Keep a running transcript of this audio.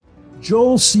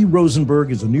Joel C. Rosenberg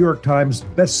is a New York Times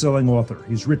best-selling author.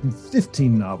 He's written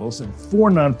 15 novels and 4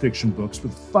 nonfiction books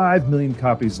with 5 million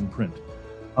copies in print.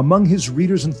 Among his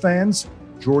readers and fans,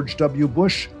 George W.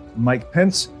 Bush, Mike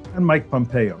Pence, and Mike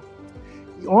Pompeo.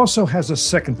 He also has a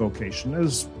second vocation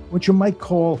as what you might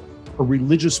call a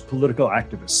religious political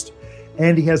activist.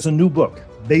 And he has a new book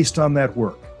based on that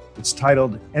work. It's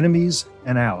titled Enemies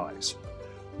and Allies.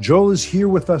 Joel is here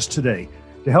with us today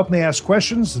to help me ask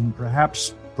questions and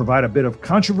perhaps provide a bit of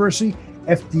controversy.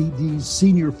 FDD's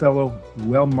senior fellow,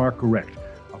 Reuel Marc-Gerecht,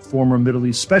 a former Middle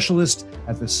East specialist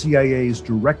at the CIA's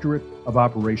Directorate of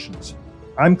Operations.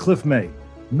 I'm Cliff May.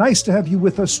 Nice to have you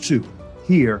with us too,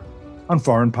 here on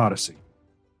Foreign Policy.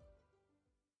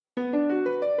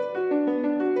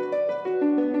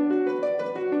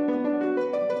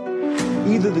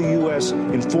 Either the U.S.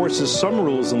 enforces some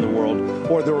rules in the world,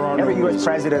 or there are Every no U.S. rules.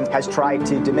 president has tried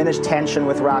to diminish tension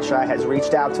with Russia, has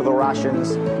reached out to the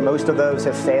Russians. Most of those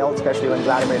have failed, especially when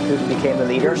Vladimir Putin became the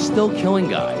leader. They're still killing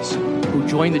guys who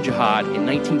joined the jihad in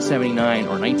 1979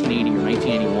 or 1980 or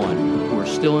 1981 who are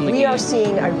still in the game. We are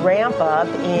seeing a ramp up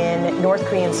in North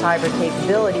Korean cyber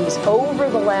capabilities over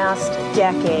the last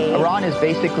decade. Iran is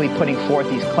basically putting forth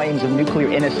these claims of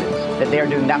nuclear innocence, that they are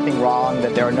doing nothing wrong,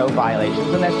 that there are no violations,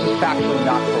 and that's just factually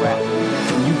not correct.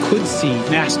 You could see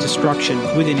mass destruction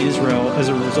within Israel as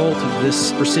a result of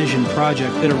this precision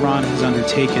project that Iran has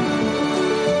undertaken.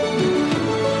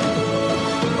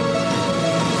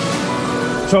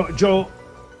 So, Joel,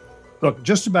 look,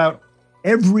 just about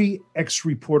every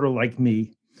ex-reporter like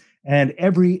me and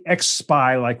every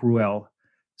ex-spy like Reuel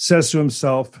says to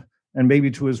himself and maybe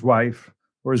to his wife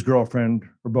or his girlfriend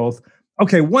or both,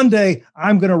 okay, one day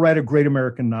I'm going to write a great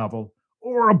American novel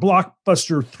or a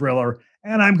blockbuster thriller,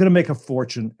 and I'm going to make a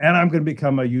fortune, and I'm going to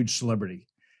become a huge celebrity.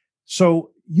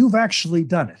 So you've actually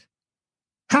done it.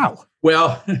 How?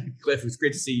 Well, Cliff, it's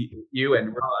great to see you and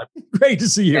Rod. Great to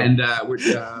see you. And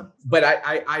but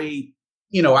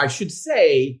I should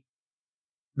say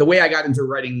the way I got into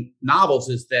writing novels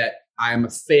is that I am a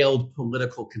failed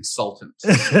political consultant.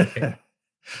 Okay.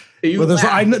 Well,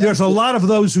 there's a lot of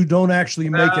those who don't actually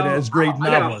make it as great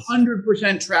novelists. I got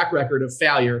a 100% track record of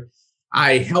failure.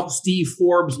 I helped Steve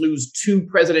Forbes lose 2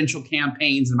 presidential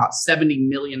campaigns and about $70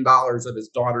 million of his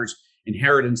daughter's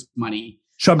inheritance money.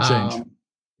 Chump change.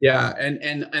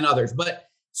 And others. But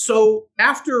so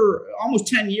after almost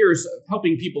 10 years of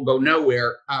helping people go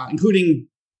nowhere, including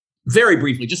very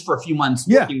briefly, just for a few months,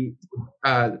 working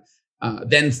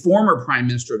then former Prime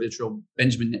Minister of Israel,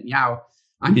 Benjamin Netanyahu,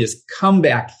 on his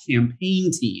comeback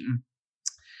campaign team.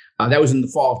 That was in the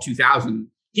fall of 2000.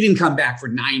 He didn't come back for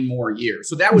 9 more years.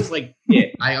 So that was like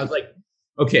it. I was like,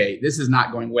 okay, this is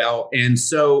not going well. And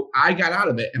so I got out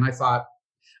of it and I thought,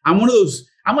 I'm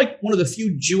like one of the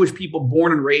few Jewish people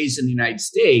born and raised in the United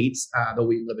States, though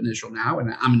we live in Israel now,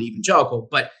 and I'm an evangelical,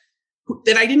 but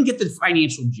that I didn't get the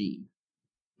financial gene.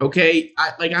 Okay.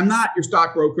 I'm not your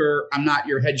stockbroker. I'm not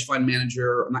your hedge fund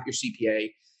manager. I'm not your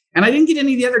CPA. And I didn't get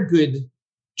any of the other good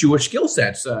Jewish skill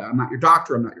sets. I'm not your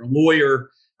doctor. I'm not your lawyer.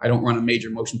 I don't run a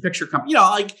major motion picture company.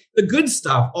 Like the good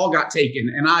stuff all got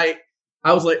taken. And I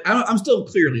was like, I'm still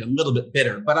clearly a little bit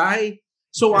bitter, but I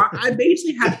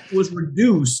basically was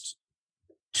reduced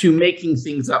to making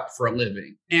things up for a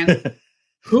living. And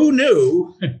who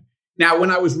knew? Now, when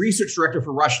I was research director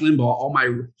for Rush Limbaugh, all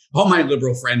my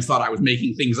liberal friends thought I was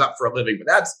making things up for a living,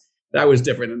 but that was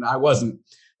different, and I wasn't.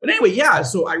 But anyway,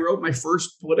 so I wrote my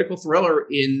first political thriller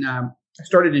I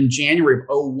started in January of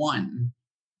 2001,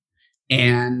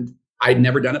 and I'd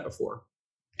never done it before.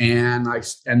 And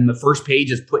the first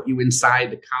pages put you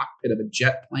inside the cockpit of a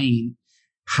jet plane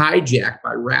hijacked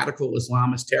by radical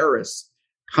Islamist terrorists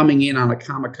coming in on a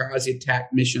kamikaze attack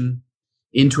mission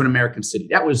into an American city.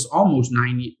 That was almost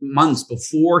 9 months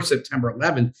before September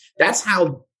 11th. That's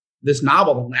how this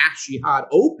novel, The Last Jihad,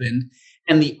 opened.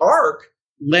 And the arc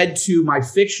led to my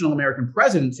fictional American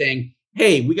president saying,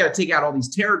 hey, we got to take out all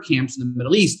these terror camps in the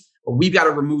Middle East, but we've got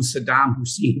to remove Saddam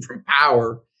Hussein from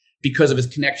power because of his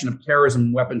connection of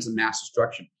terrorism, weapons, and mass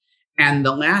destruction. And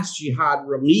The Last Jihad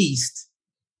released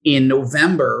in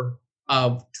November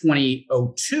of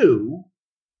 2002.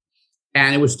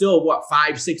 And it was still,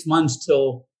 5-6 months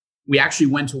till we actually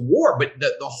went to war. But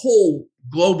the whole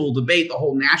global debate, the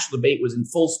whole national debate was in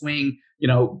full swing,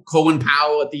 Colin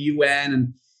Powell at the UN.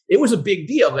 And it was a big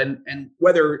deal. And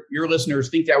whether your listeners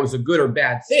think that was a good or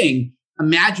bad thing,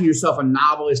 imagine yourself a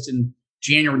novelist in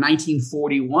January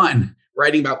 1941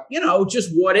 writing about, just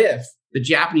what if the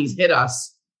Japanese hit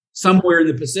us somewhere in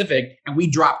the Pacific and we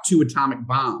dropped 2 atomic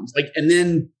bombs? And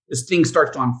then this thing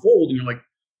starts to unfold and you're like,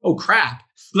 oh crap.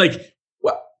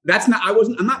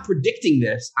 I'm not predicting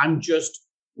this. I'm just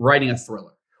writing a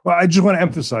thriller. Well, I just want to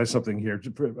emphasize something here.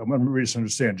 I want everybody to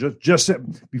understand. Just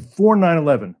before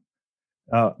 9/11,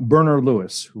 Bernard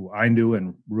Lewis, who I knew,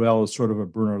 and Ruel is sort of a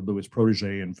Bernard Lewis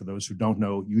protege, and for those who don't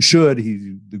know, you should.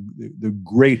 He's the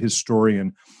great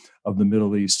historian of the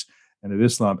Middle East and of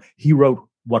Islam. He wrote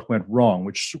What Went Wrong,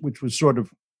 which was sort of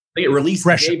I think it released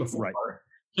fresh, the day before.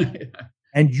 Right.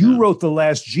 And you wrote The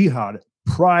Last Jihad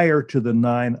prior to the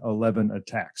 9/11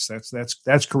 attacks.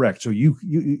 That's correct. So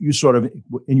you sort of,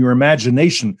 in your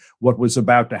imagination, what was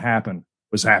about to happen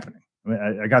was happening. I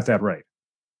mean, I got that right.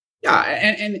 Yeah,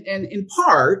 and in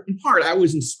part, I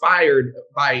was inspired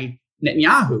by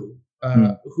Netanyahu,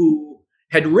 who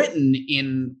had written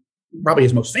in probably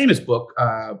his most famous book,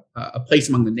 A Place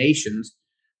Among the Nations,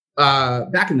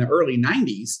 back in the early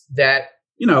 90s, that,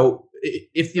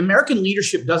 if the American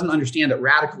leadership doesn't understand that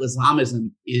radical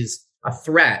Islamism is a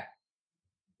threat,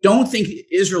 don't think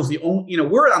Israel's the only,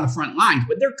 we're on the front lines,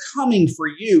 but they're coming for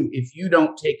you if you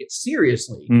don't take it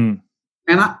seriously.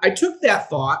 And I took that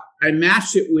thought, I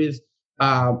matched it with,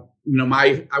 I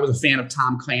was a fan of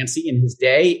Tom Clancy in his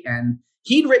day, and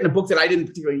he'd written a book that I didn't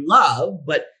particularly love,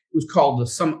 but it was called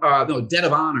Debt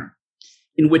of Honor,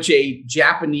 in which a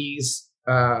Japanese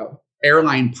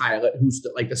airline pilot who's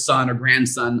like the son or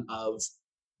grandson of,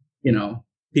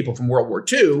 people from World War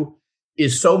II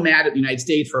is so mad at the United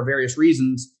States for various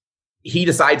reasons, he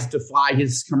decides to fly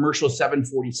his commercial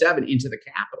 747 into the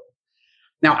Capitol.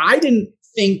 Now, I didn't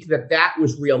think that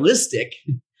was realistic,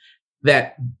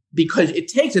 that because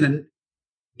it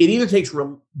either takes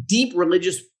deep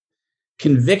religious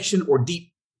conviction or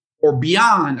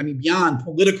beyond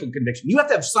political conviction. You have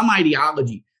to have some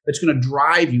ideology that's going to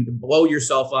drive you to blow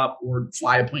yourself up or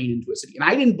fly a plane into a city. And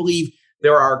I didn't believe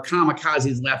there are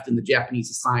kamikazes left in the Japanese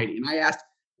society. And I asked,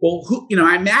 well,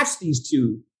 I matched these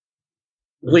two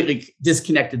completely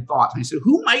disconnected thoughts. And I said,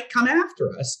 who might come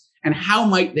after us and how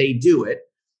might they do it?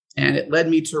 And it led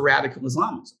me to radical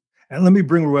Islamism. And let me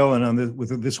bring Ruel in on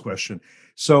with this question.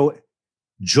 So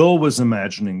Joel was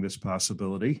imagining this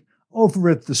possibility over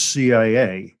at the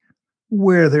CIA,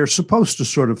 where they're supposed to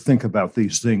sort of think about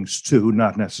these things too,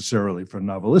 not necessarily for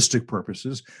novelistic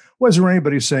purposes. Was there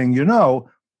anybody saying,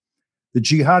 the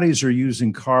jihadis are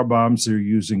using car bombs, they're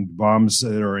using bombs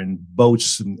that are in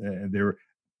boats, and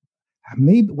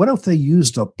maybe what if they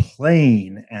used a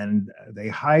plane and they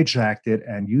hijacked it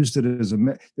and used it as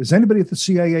is anybody at the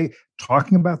CIA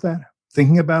talking about that,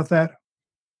 thinking about that?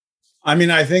 I mean,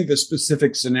 I think the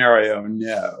specific scenario,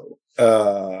 no,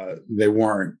 they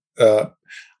weren't.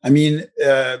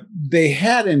 They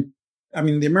hadn't.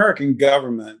 The American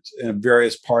government and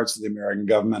various parts of the American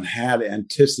government had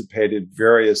anticipated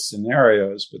various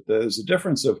scenarios, but there's a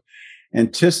difference of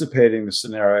anticipating the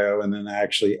scenario and then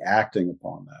actually acting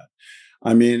upon that.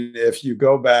 I mean, if you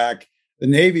go back, the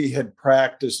Navy had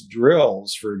practiced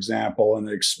drills, for example, and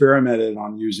experimented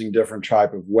on using different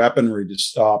type of weaponry to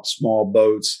stop small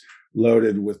boats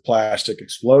loaded with plastic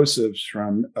explosives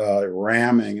from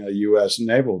ramming a U.S.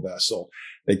 naval vessel.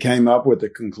 They came up with the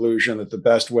conclusion that the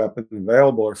best weapon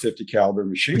available are 50 caliber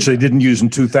machine guns. Which they didn't use in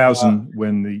 2000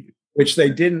 which they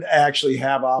didn't actually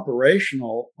have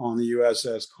operational on the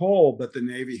USS Cole, but the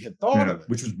Navy had thought of it.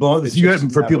 Which was blown.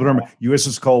 For people to remember,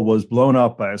 USS Cole was blown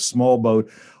up by a small boat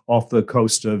off the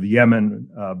coast of Yemen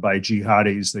by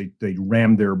jihadis. They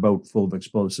rammed their boat full of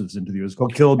explosives into the USS Cole,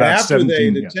 killed about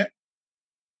 17.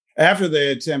 After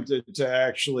they attempted to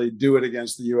actually do it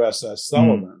against the USS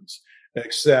Sullivan's,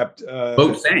 except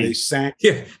they sank.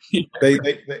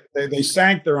 They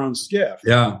sank their own skiff.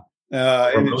 Yeah.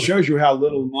 And it shows you how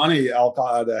little money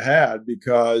Al-Qaeda had,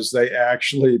 because they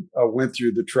actually went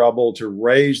through the trouble to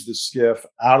raise the skiff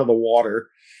out of the water,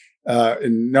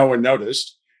 and no one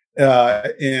noticed,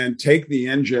 and take the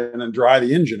engine and dry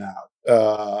the engine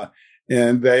out.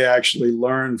 And they actually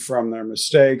learned from their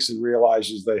mistakes and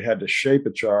realizes they had to shape a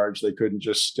charge. They couldn't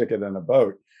just stick it in a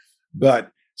boat.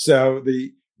 But so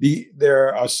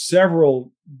there are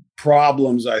several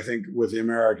problems, I think, with the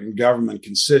American government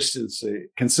consistently,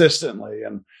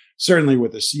 and certainly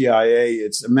with the CIA,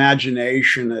 its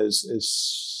imagination is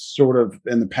sort of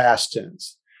in the past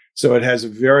tense. So it has a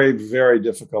very, very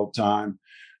difficult time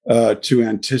to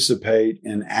anticipate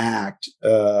and act.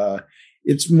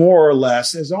 It's more or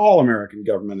less, as all American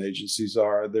government agencies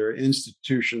are, they're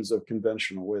institutions of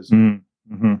conventional wisdom.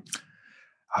 Mm-hmm.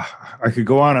 I could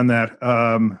go on that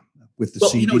with the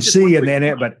CDC and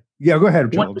then but yeah, go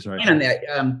ahead, Joel. I'm sorry. On that,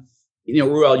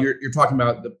 Ruel, you're talking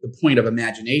about the point of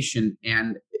imagination,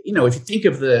 and if you think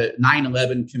of the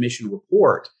 9/11 Commission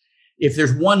report, if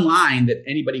there's one line that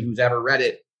anybody who's ever read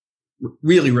it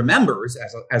really remembers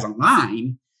as a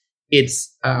line,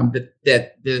 it's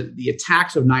that the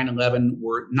attacks of 9/11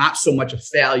 were not so much a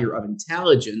failure of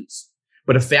intelligence,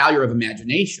 but a failure of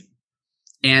imagination.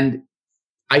 And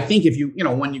I think if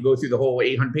when you go through the whole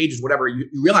 800 pages, whatever, you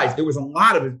realize there was a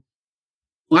lot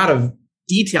of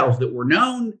details that were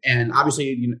known. And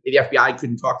obviously, the FBI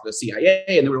couldn't talk to the CIA,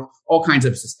 and there were all kinds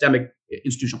of systemic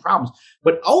institutional problems.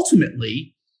 But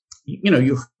ultimately,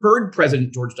 you heard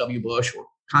President George W. Bush or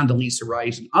Condoleezza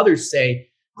Rice and others say,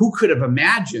 who could have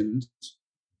imagined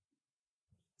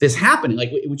this happening? Like,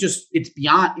 it's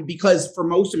beyond, because for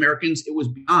most Americans, it was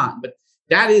beyond. But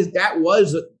that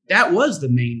was the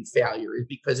main failure, is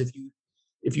because if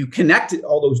you connected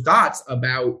all those dots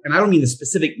about, and I don't mean the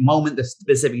specific moment, the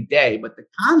specific day, but the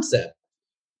concept,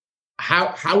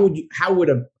 how would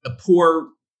a poor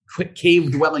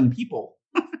cave dwelling people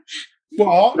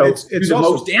well, it's the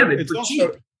also, most damage it's for also,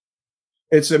 cheap?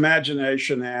 It's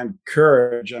imagination and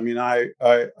courage. I mean, I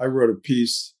wrote a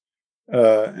piece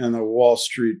in the Wall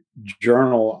Street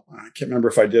Journal. I can't remember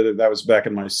if I did it. That was back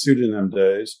in my pseudonym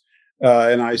days.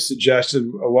 And I suggested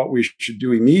what we should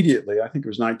do immediately. I think it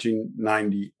was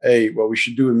 1998. What we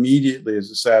should do immediately is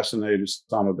assassinate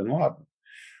Osama bin Laden.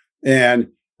 And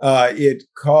it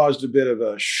caused a bit of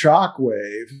a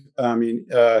shockwave. I mean,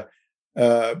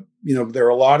 there are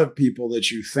a lot of people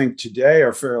that you think today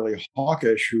are fairly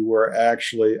hawkish who were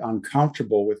actually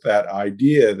uncomfortable with that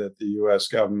idea that the U.S.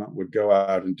 government would go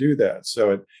out and do that.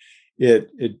 So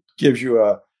it gives you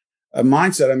a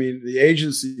mindset. I mean, the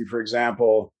agency, for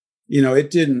example,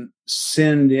 it didn't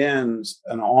send in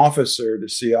an officer to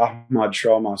see Ahmad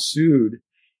Shah Massoud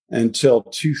until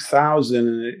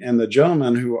 2000. And the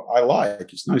gentleman who I like,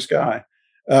 he's a nice guy,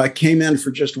 came in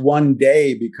for just one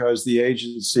day because the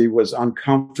agency was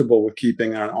uncomfortable with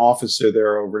keeping an officer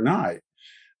there overnight.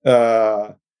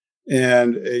 I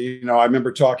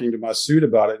remember talking to Massoud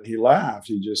about it, and he laughed.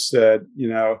 He just said,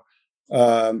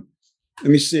 let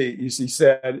me see. He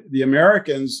said, the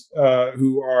Americans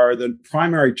who are the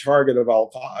primary target of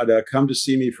al-Qaeda come to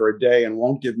see me for a day and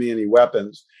won't give me any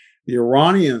weapons. The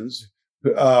Iranians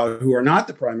who are not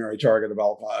the primary target of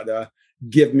al-Qaeda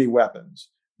give me weapons.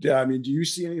 I mean, do you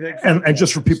see anything? And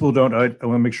just for people who don't, I want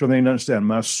to make sure they understand.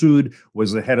 Massoud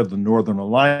was the head of the Northern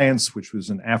Alliance, which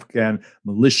was an Afghan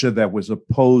militia that was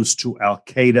opposed to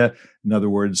Al-Qaeda. In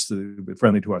other words,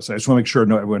 friendly to us. I just want to make sure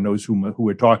everyone knows who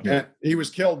we're talking about. He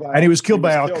was killed by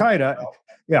Al-Qaeda.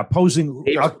 Yeah, posing.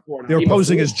 They were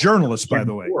posing as journalists, by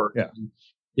the way.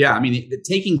 Yeah. I mean,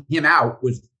 taking him out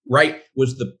was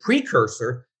the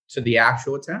precursor to the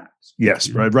actual attacks. Yes,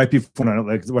 right before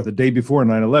the day before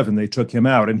 9/11, they took him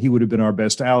out, and he would have been our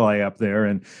best ally up there.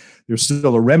 And there's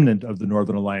still a remnant of the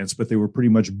Northern Alliance, but they were pretty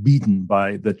much beaten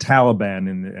by the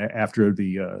Taliban after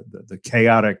the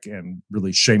chaotic and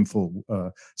really shameful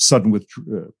sudden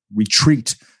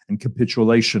retreat and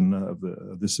capitulation of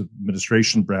this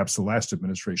administration, perhaps the last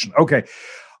administration. Okay.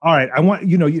 All right. I want,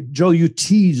 Joel, you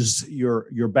teased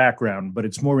your background, but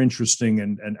it's more interesting.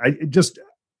 And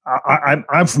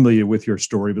I'm familiar with your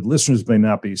story, but listeners may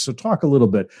not be. So talk a little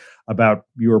bit about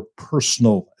your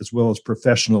personal as well as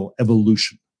professional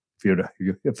evolution,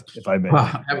 if I may.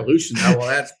 Evolution. Well,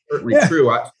 that's certainly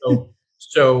true.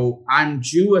 So I'm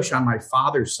Jewish on my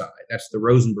father's side. That's the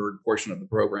Rosenberg portion of the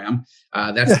program.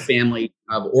 That's a family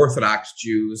of Orthodox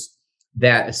Jews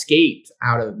that escaped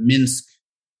out of Minsk,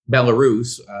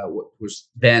 Belarus, what was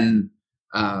then,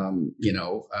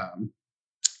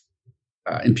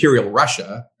 Imperial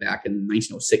Russia back in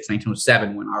 1906,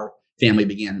 1907, when our family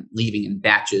began leaving in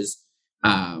batches.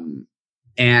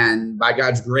 And by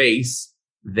God's grace,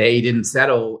 they didn't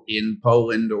settle in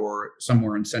Poland or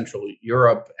somewhere in Central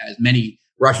Europe, as many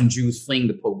Russian Jews fleeing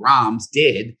the pogroms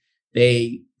did.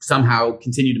 They somehow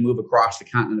continued to move across the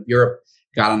continent of Europe,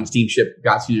 got on a steamship,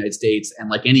 got to the United States, and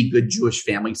like any good Jewish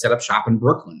family, set up shop in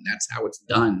Brooklyn. That's how it's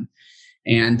done.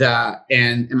 And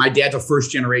my dad's a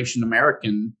first generation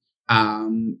American.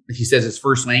 He says his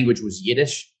first language was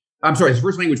Yiddish. I'm sorry, his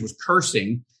first language was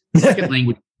cursing. The second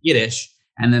language Yiddish,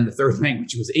 and then the third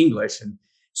language was English. And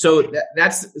so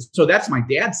that's my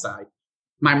dad's side.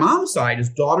 My mom's side is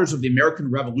Daughters of the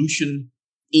American Revolution,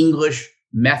 English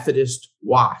Methodist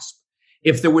WASP.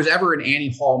 If there was ever an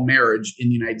Annie Hall marriage in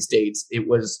the United States, it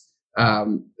was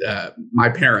my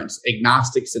parents,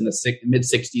 agnostics in the mid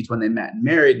 60s when they met and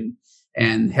married,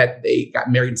 and they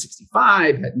got married in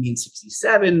 65, had me in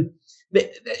 67.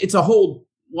 It's a whole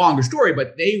longer story,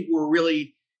 but they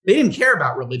didn't care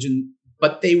about religion,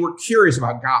 but they were curious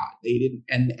about God. They didn't,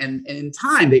 and in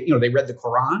time, they read the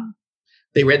Quran,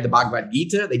 they read the Bhagavad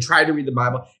Gita, they tried to read the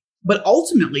Bible, but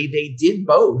ultimately they did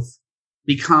both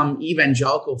become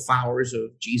evangelical followers of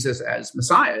Jesus as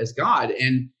Messiah, as God.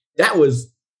 And that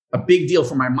was a big deal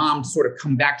for my mom to sort of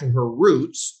come back to her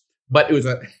roots, but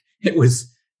it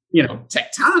was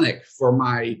tectonic for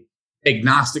my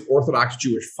agnostic Orthodox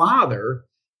Jewish father,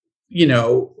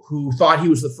 who thought he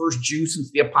was the first Jew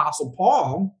since the Apostle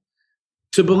Paul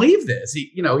to believe this.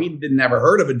 He'd never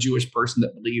heard of a Jewish person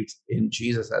that believed in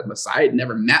Jesus as Messiah. He'd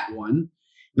never met one.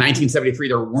 1973,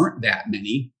 there weren't that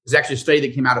many. There's actually a study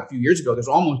that came out a few years ago.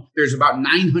 There's about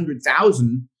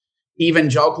 900,000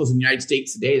 evangelicals in the United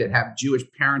States today that have Jewish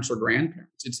parents or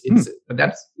grandparents. But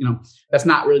that's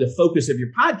not really the focus of your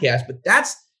podcast, but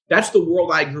that's the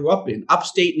world I grew up in.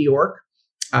 Upstate New York,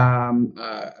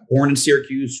 born in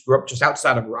Syracuse, grew up just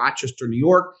outside of Rochester, New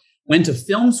York, went to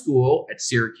film school at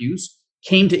Syracuse,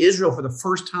 came to Israel for the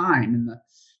first time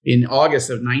in August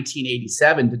of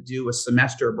 1987 to do a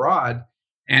semester abroad,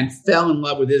 and fell in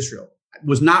love with Israel.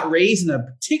 Was not raised in a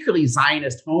particularly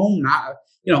Zionist home. Not,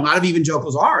 a lot of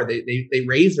evangelicals are. They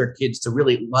raise their kids to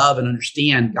really love and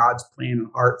understand God's plan and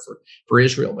heart for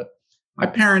Israel. But my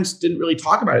parents didn't really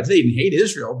talk about it. They didn't hate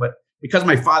Israel, but because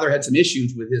my father had some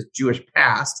issues with his Jewish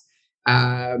past,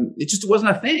 it just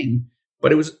wasn't a thing.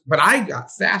 But I got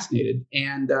fascinated,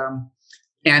 and the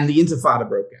Intifada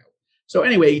broke out. So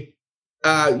anyway,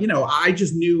 I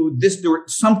just knew there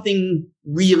was something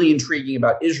really intriguing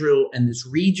about Israel and this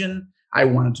region. I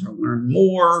wanted to learn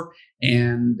more,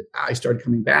 and I started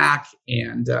coming back.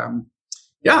 And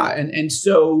and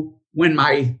so when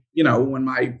my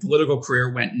political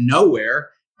career went nowhere,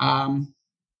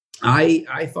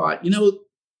 I thought,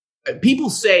 people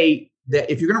say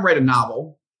that if you're going to write a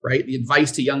novel, right, the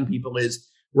advice to young people is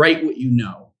write what you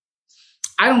know.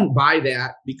 I don't buy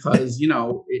that because,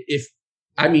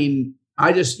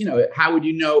 I just, how would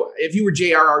you know if you were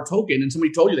J.R.R. Tolkien and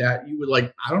somebody told you that, you would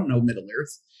I don't know Middle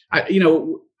Earth.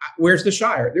 Where's the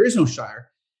Shire? There is no Shire.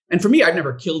 And for me, I've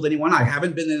never killed anyone. I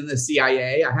haven't been in the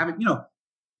CIA. I haven't,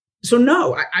 So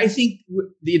no, I think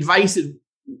the advice is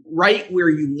write where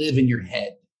you live in your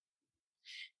head.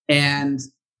 And,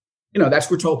 that's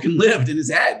where Tolkien lived in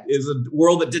his head, is a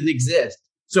world that didn't exist.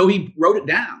 So he wrote it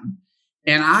down.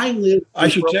 And I live. I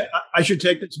should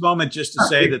take this moment just to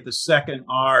say that the second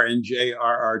R in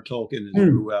J.R.R. Tolkien is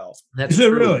Ruel. Is it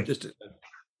really?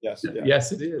 Yes. Yeah.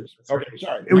 Yes, it is. Okay,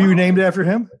 sorry. Were you named after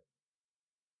him?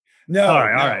 No. All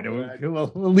right.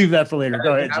 We'll leave that for later.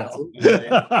 Go ahead, Joe.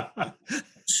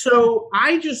 So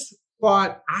I just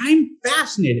thought, I'm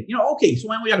fascinated. So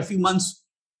when we got a few months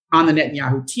on the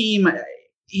Netanyahu team,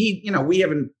 we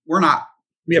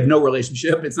have no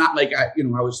relationship. It's not like I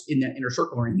was in that inner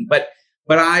circle or anything, but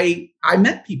I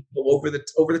met people over the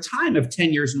time of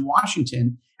 10 years in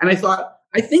Washington. And I thought,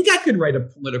 I think I could write a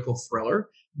political thriller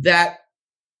that,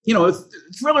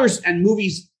 thrillers and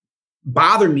movies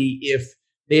bother me if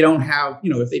they don't have,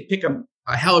 if they pick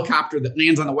a helicopter that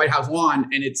lands on the White House lawn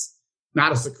and it's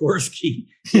not a Sikorsky,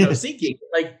 sinking.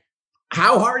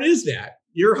 How hard is that?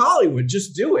 You're Hollywood,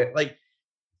 just do it.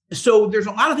 So there's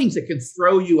a lot of things that can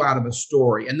throw you out of a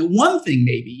story. And the one thing,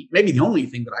 maybe the only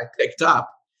thing that I picked up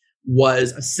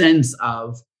was a sense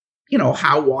of,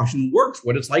 how Washington works,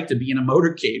 what it's like to be in a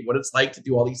motorcade, what it's like to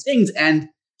do all these things. And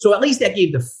so at least that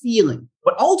gave the feeling.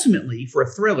 But ultimately, for a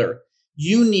thriller,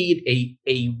 you need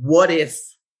a what if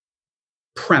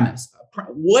premise.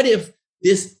 What if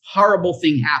this horrible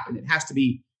thing happened? It has to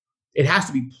be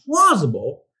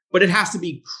plausible, but it has to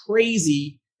be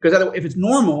crazy. Because if it's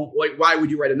normal, why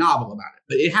would you write a novel about it?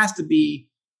 But it has to be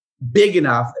big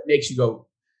enough that makes you go,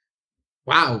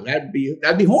 wow, that'd be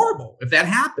horrible if that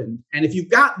happened. And if you've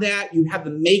got that, you have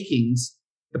the makings,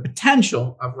 the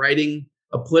potential of writing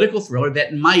a political thriller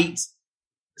that might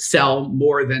sell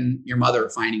more than your mother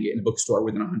finding it in a bookstore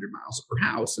within 100 miles of her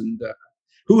house. And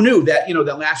who knew that,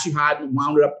 that Last Jihad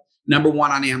wound up #1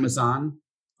 on Amazon,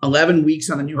 11 weeks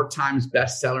on the New York Times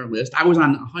bestseller list. I was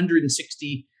on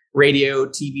 160 radio,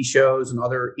 TV shows, and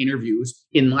other interviews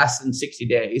in less than 60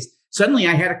 days. Suddenly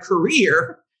I had a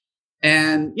career,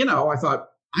 and, I thought,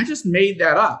 I just made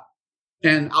that up.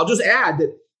 And I'll just add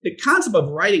that the concept of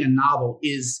writing a novel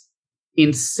is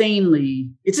insane.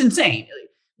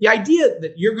 The idea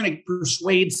that you're going to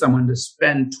persuade someone to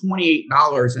spend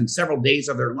 $28 and several days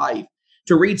of their life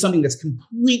to read something that's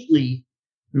completely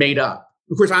made up.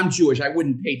 Of course, I'm Jewish. I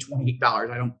wouldn't pay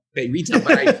 $28. I don't pay retail,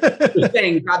 but I was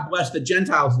saying, God bless the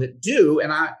Gentiles that do.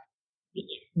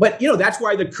 But that's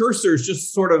why the cursor is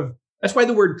just that's why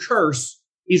the word curse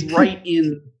is right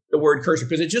in the word cursor,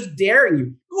 because it's just daring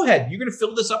you. Go ahead. You're going to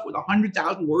fill this up with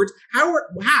 100,000 words.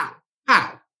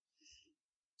 How?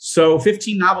 So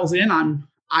 15 novels in, I'm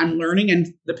learning,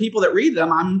 and the people that read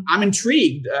them, I'm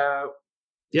intrigued.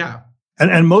 Yeah.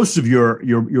 And most of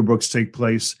your books take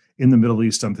place in the Middle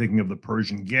East, I'm thinking of the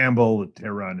Persian Gamble, the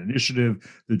Tehran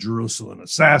Initiative, the Jerusalem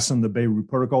Assassin, the Beirut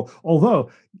Protocol. Although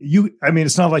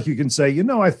it's not like you can say,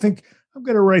 I think I'm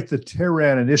going to write the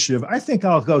Tehran Initiative. I think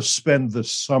I'll go spend the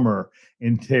summer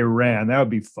in Tehran. That would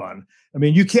be fun. I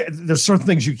mean, you can't, there's certain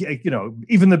things you can't,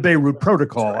 even the Beirut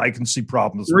Protocol, I can see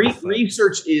problems with.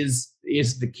 Research is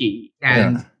the key.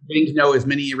 And getting to know as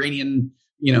many Iranian,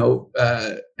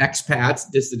 expats,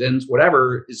 dissidents,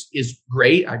 whatever is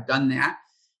great. I've done that.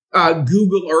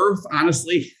 Google Earth,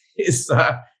 honestly, is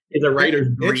a writer's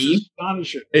dream. It's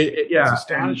astonishing. It's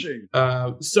astonishing.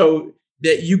 So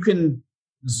that you can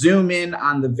zoom in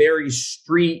on the very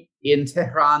street in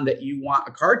Tehran that you want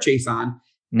a car chase on.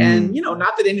 And,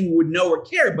 not that anyone would know or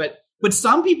care, but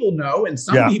some people know and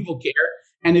some people care.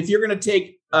 And if you're going to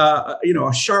take, a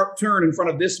sharp turn in front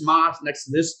of this mosque next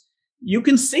to this, you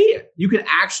can see it. You can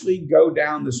actually go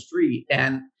down the street.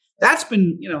 And that's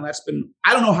been,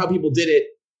 I don't know how people did it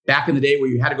back in the day where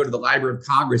you had to go to the Library of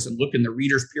Congress and look in the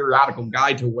Reader's Periodical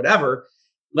Guide to whatever,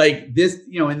 like this,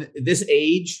 in this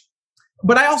age.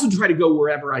 But I also try to go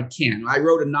wherever I can. I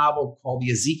wrote a novel called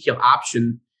The Ezekiel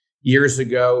Option years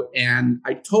ago. And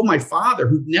I told my father,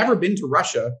 who'd never been to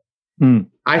Russia,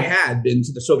 I had been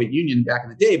to the Soviet Union back in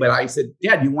the day, but I said,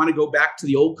 Dad, you want to go back to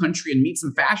the old country and meet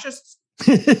some fascists?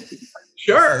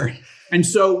 Sure. And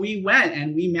so we went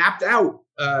and we mapped out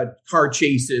car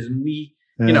chases, and we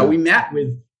met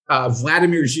with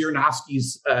Vladimir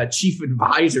Zhirinovsky's chief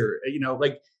advisor,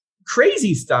 like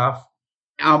crazy stuff.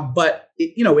 But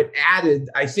it added,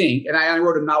 I think, and I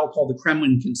wrote a novel called The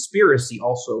Kremlin Conspiracy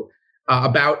also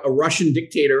about a Russian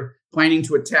dictator planning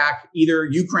to attack either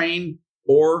Ukraine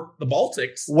or the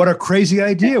Baltics. What a crazy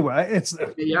idea. It's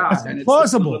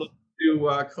plausible. It's too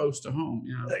close to home.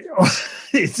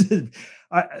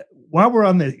 While we're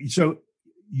on so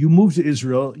you moved to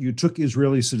Israel, you took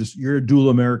Israeli citizen, you're a dual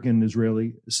American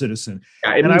Israeli citizen.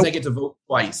 Yeah, it means I get to vote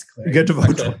twice. Claire. You get to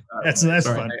vote twice. That's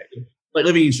fun. Like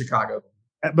living in Chicago.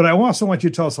 But I also want you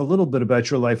to tell us a little bit about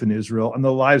your life in Israel and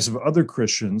the lives of other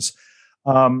Christians.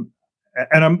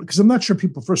 Because I'm not sure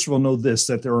people, first of all, know this,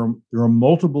 that there are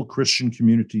multiple Christian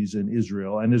communities in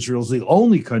Israel, and Israel is the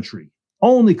only country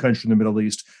in the Middle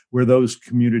East where those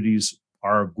communities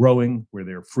are growing, where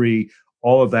they're free,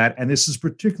 all of that. And this is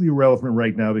particularly relevant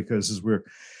right now because as we're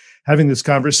having this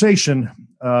conversation,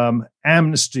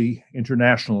 Amnesty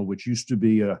International, which used to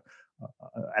be an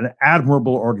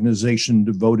admirable organization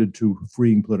devoted to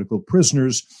freeing political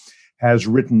prisoners, has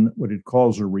written what it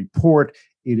calls a report.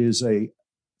 It is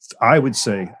I would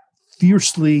say,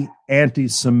 fiercely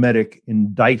anti-Semitic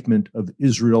indictment of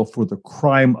Israel for the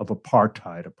crime of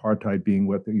apartheid being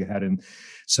what you had in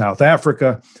South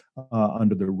Africa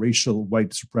under the racial white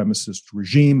supremacist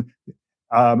regime.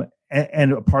 And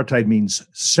apartheid means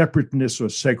separateness or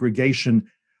segregation.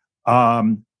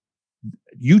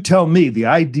 You tell me, the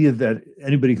idea that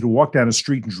anybody could walk down a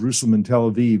street in Jerusalem and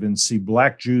Tel Aviv and see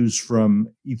Black Jews from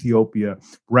Ethiopia,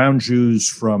 brown Jews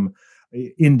from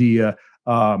India,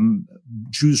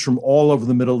 Jews from all over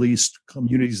the Middle East,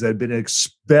 communities that had been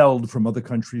expelled from other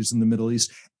countries in the Middle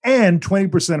East, and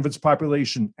 20% of its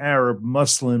population, Arab,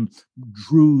 Muslim,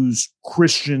 Druze,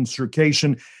 Christian,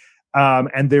 Circassian,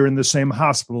 and they're in the same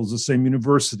hospitals, the same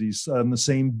universities, the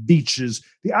same beaches.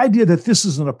 The idea that this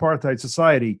is an apartheid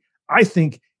society, I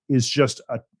think, is just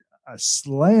a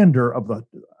slander of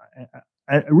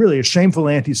really a shameful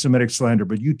anti-Semitic slander.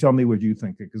 But you tell me what you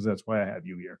think, because that's why I have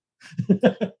you here.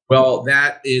 Well,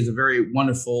 that is a very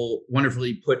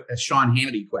wonderfully put Sean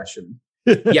Hannity question.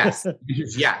 Yes.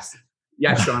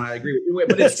 Yes, Sean, I agree with you.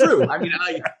 But it's true. I mean,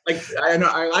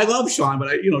 I love Sean, but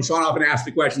Sean often asks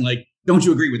the question, like, don't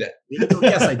you agree with that?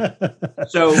 Yes, I do.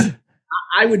 So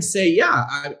I would say,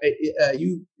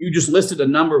 you just listed a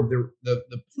number of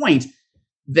the point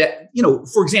that,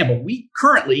 for example, we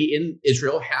currently in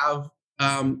Israel have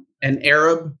an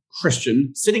Arab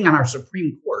Christian sitting on our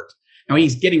Supreme Court. Now,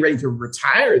 he's getting ready to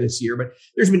retire this year, but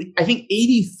there's been, I think,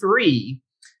 83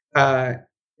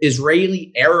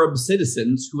 Israeli Arab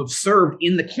citizens who have served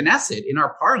in the Knesset, in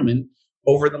our parliament,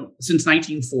 since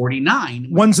 1949.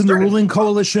 One's in the ruling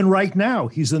coalition right now.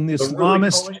 He's in the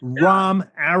Islamist Ram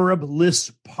Arab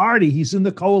List Party. He's in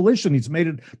the coalition. He's made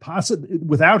it possible.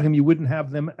 Without him, you wouldn't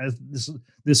have them as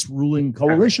this ruling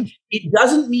coalition. It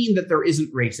doesn't mean that there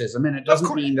isn't racism, and it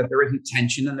doesn't mean that there isn't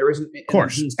tension, and there isn't. Of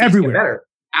course, everywhere. Better.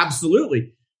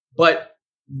 Absolutely, but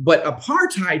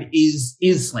apartheid is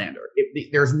slander.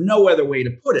 There's no other way to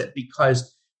put it,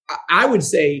 because I would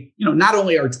say, not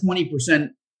only are 20%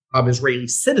 of Israeli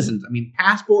citizens,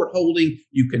 passport holding,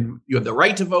 you have the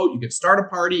right to vote, you can start a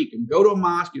party, you can go to a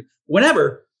mosque,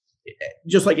 whatever,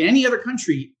 just like in any other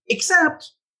country,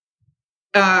 except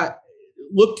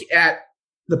look at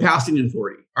the Palestinian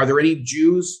Authority. Are there any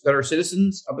Jews that are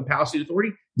citizens of the Palestinian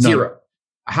Authority? No. Zero.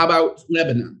 How about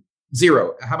Lebanon?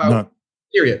 Zero. How about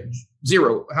Syria?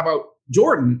 Zero. How about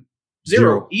Jordan?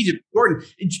 Zero. Egypt, Jordan.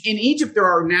 In Egypt, there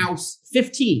are now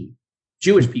 15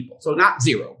 Jewish people. So not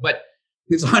zero, but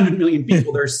it's 100 million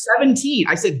people. There's 17.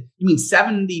 I said, you mean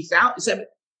 70,000?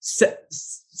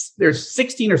 There's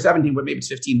 16 or 17, but maybe it's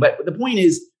 15. But the point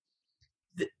is,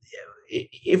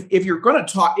 if you're going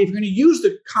to use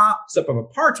the concept of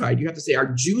apartheid, you have to say,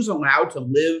 are Jews allowed to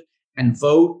live and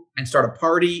vote and start a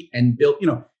party and build,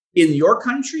 in your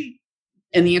country?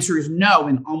 And the answer is no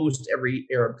in almost every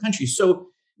Arab country. So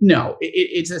no,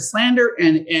 it's a slander,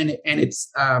 and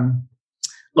it's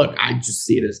look, I just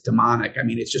see it as demonic. I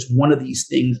mean, it's just one of these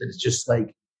things that is just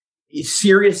like,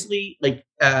 seriously, like,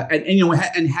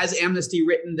 and has Amnesty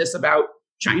written this about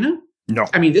China? No.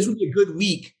 I mean, this would be a good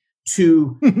week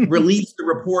to release the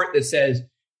report that says,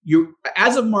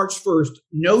 as of March 1st,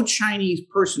 no Chinese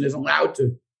person is allowed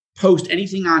to post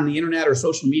anything on the internet or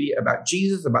social media about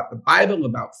Jesus, about the Bible,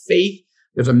 about faith.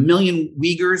 There's 1 million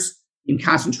Uyghurs in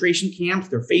concentration camps.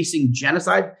 They're facing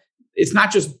genocide. It's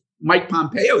not just Mike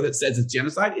Pompeo that says it's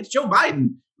genocide. It's Joe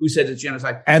Biden who says it's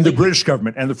genocide. And the British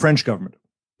government and the French government.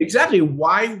 Exactly.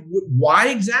 Why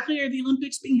exactly are the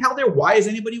Olympics being held there? Why is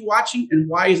anybody watching? And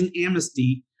why isn't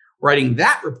Amnesty writing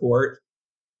that report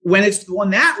when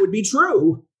that would be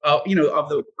true, of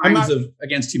the crimes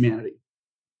against humanity?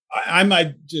 I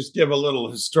might just give a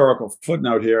little historical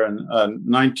footnote here. In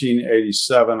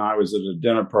 1987, I was at a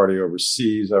dinner party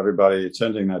overseas. Everybody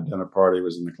attending that dinner party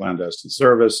was in the clandestine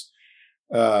service.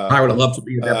 I would have loved to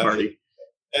be at that party.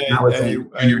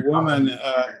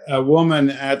 A woman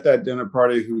at that dinner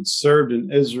party who'd served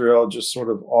in Israel just sort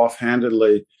of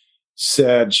offhandedly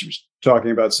said, she was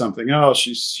talking about something else.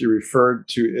 She referred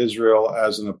to Israel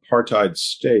as an apartheid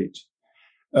state.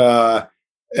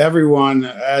 Everyone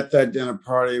at that dinner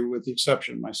party, with the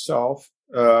exception of myself,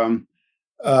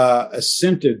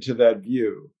 assented to that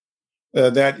view.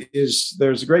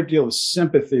 There's a great deal of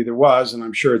sympathy. There was, and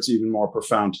I'm sure it's even more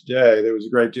profound today. There was a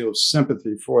great deal of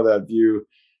sympathy for that view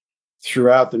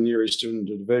throughout the Near Eastern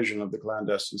division of the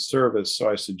clandestine service. So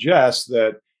I suggest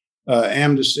that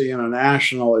Amnesty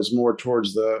International is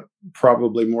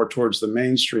probably more towards the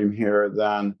mainstream here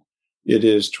than it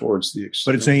is towards the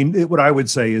extreme. But what I would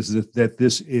say is that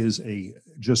this is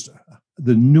just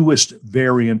the newest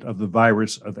variant of the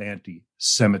virus of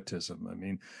anti-Semitism. I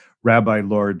mean, Rabbi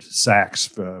Lord Sachs,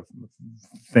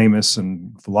 famous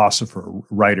and philosopher,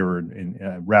 writer, and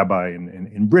rabbi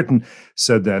in Britain,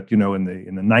 said that in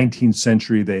the 19th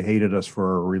century they hated us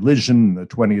for our religion. In the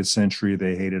 20th century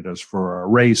they hated us for our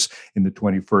race. In the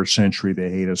 21st century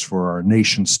they hate us for our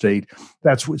nation state.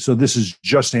 So this is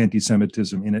just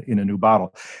anti-Semitism in a new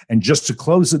bottle. And just to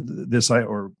close this,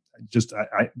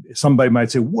 somebody might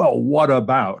say, well, what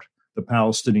about the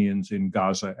Palestinians in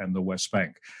Gaza and the West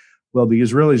Bank? Well, the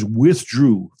Israelis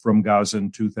withdrew from Gaza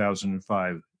in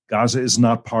 2005. Gaza is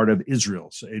not part of Israel,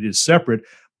 so it is separate,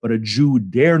 but a Jew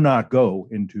dare not go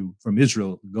into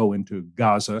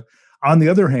Gaza. On the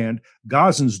other hand,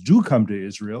 Gazans do come to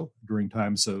Israel during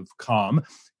times of calm,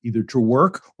 either to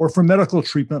work or for medical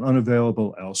treatment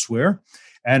unavailable elsewhere.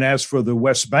 And as for the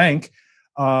West Bank,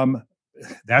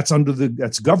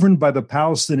 that's governed by the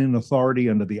Palestinian Authority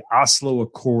under the Oslo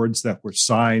Accords that were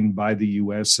signed by the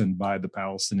U.S. and by the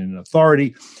Palestinian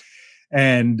Authority.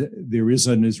 And there is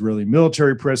an Israeli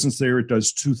military presence there. It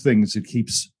does two things. It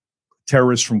keeps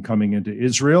terrorists from coming into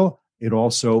Israel. It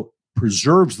also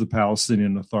preserves the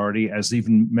Palestinian Authority, as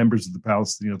even members of the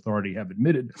Palestinian Authority have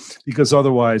admitted, because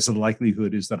otherwise the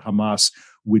likelihood is that Hamas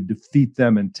would defeat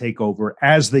them and take over,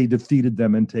 as they defeated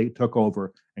them and took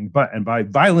over, and by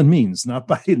violent means, not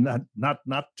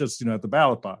just at the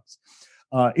ballot box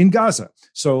in Gaza.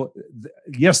 So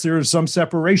yes, there is some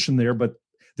separation there, but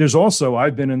there's also,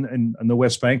 I've been in the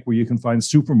West Bank where you can find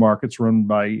supermarkets run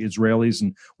by Israelis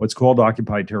in what's called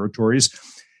occupied territories,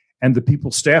 and the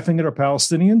people staffing it are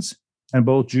Palestinians, and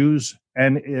both Jews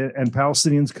and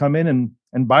Palestinians come in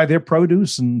and buy their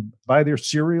produce and buy their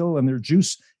cereal and their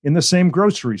juice in the same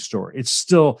grocery store. It's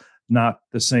still not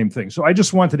the same thing. So I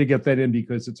just wanted to get that in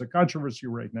because it's a controversy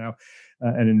right now,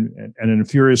 and an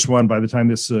furious one. By the time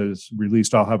this is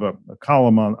released, I'll have a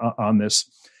column on this.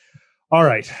 All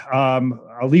right.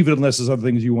 I'll leave it unless there's other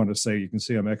things you want to say. You can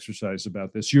see I'm exercised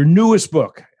about this. Your newest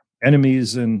book,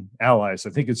 Enemies and Allies. I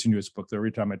think it's your newest book. Though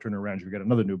every time I turn around, you get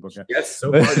another new book. Yes,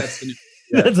 so far that's the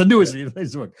that's the newest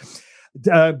book.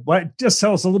 Just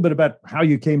tell us a little bit about how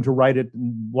you came to write it,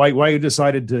 and why you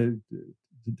decided to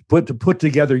put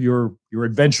together your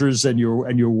adventures and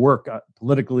your work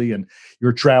politically and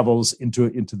your travels into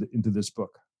this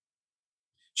book.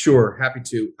 Sure, happy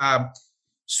to.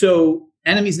 So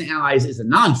Enemies and Allies is a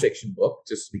nonfiction book,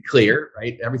 just to be clear,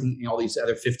 right? Everything, all these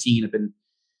other 15 have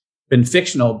been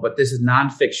fictional, but this is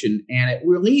nonfiction. And it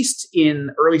released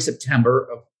in early September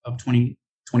of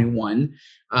 2021,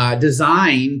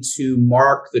 designed to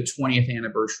mark the 20th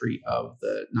anniversary of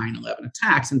the 9/11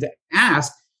 attacks and to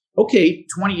ask, okay,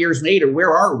 20 years later,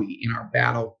 where are we in our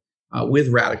battle with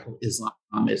radical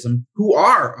Islamism? Who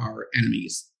are our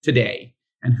enemies today?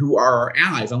 And who are our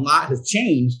allies? A lot has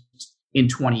changed in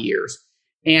 20 years.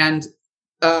 And,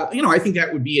 I think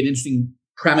that would be an interesting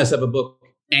premise of a book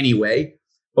anyway.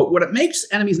 But what it makes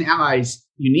Enemies and Allies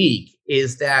unique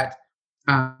is that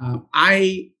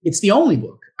it's the only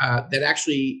book that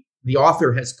actually the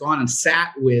author has gone and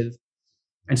sat with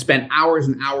and spent hours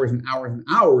and hours and hours and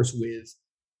hours with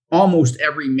almost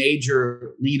every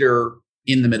major leader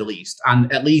in the Middle East,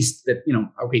 on at least that,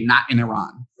 not in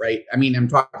Iran, right? I mean, I'm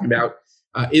talking about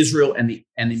Israel and the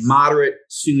moderate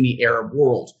Sunni Arab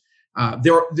world.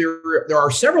 There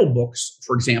are several books,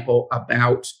 for example,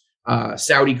 about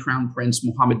Saudi Crown Prince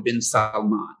Mohammed bin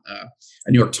Salman.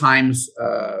 A New York Times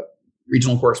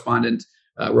regional correspondent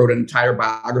wrote an entire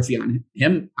biography on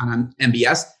him on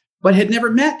MBS, but had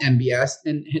never met MBS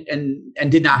and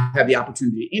did not have the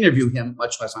opportunity to interview him,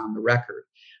 much less on the record.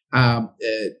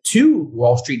 Two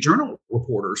Wall Street Journal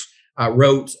reporters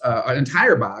wrote an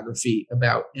entire biography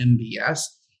about MBS,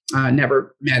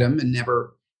 never met him and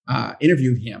never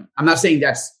interviewed him. I'm not saying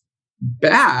that's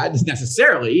bad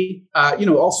necessarily. You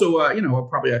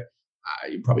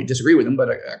probably disagree with him, but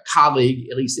a colleague,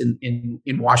 at least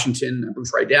in Washington,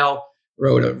 Bruce Riedel,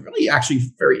 wrote a really actually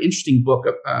very interesting book,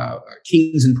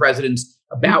 Kings and Presidents,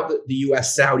 about the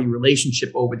U.S.-Saudi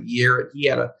relationship over the year. He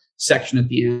had a section at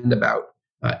the end about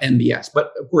MBS.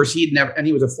 But of course, he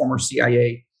was a former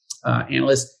CIA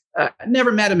analyst,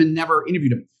 never met him and never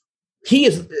interviewed him.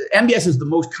 MBS is the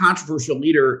most controversial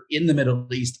leader in the Middle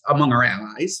East among our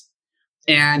allies.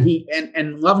 And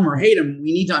love him or hate him,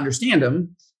 we need to understand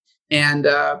him. And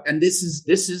this is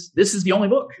the only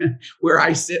book where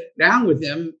I sit down with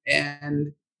him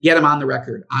and get him on the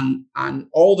record on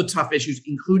all the tough issues,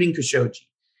 including Khashoggi.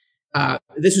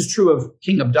 This is true of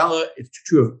King Abdullah. It's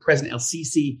true of President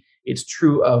El-Sisi. It's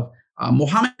true of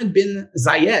Mohammed bin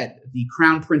Zayed, the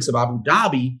Crown Prince of Abu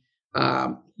Dhabi.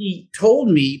 He told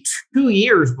me 2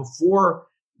 years before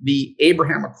the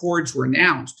Abraham Accords were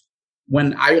announced,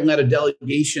 when I led a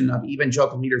delegation of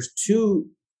evangelical leaders to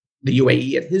the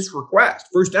UAE at his request,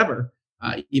 first ever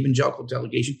evangelical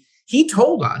delegation, he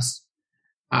told us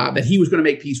that he was going to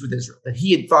make peace with Israel, that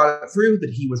he had thought it through,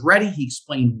 that he was ready. He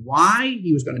explained why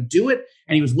he was going to do it,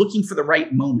 and he was looking for the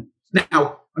right moment.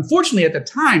 Now, unfortunately, at the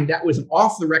time, that was an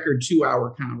off-the-record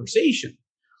 2-hour conversation.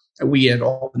 We had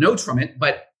all the notes from it,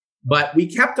 but we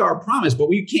kept our promise. But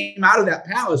we came out of that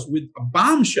palace with a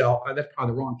bombshell. That's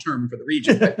probably the wrong term for the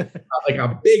region, but like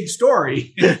a big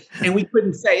story. And we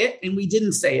couldn't say it, and we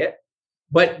didn't say it.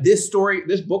 But this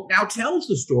book now tells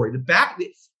the story.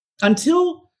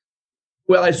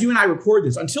 As you and I record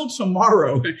this, until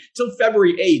tomorrow, until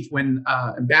February 8th, when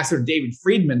Ambassador David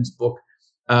Friedman's book,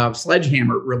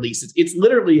 Sledgehammer, releases. It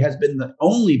literally has been the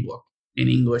only book in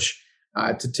English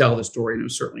to tell the story, and it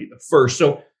was certainly the first.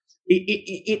 So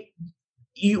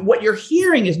what you're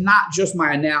hearing is not just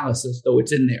my analysis, though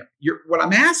it's in there. What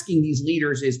I'm asking these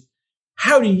leaders is,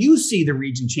 how do you see the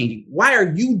region changing? Why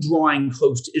are you drawing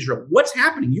close to Israel? What's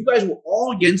happening? You guys were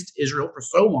all against Israel for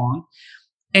so long,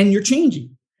 and you're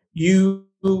changing. MBS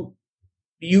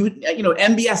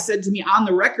said to me on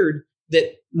the record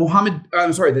that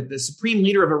that the supreme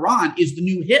leader of Iran is the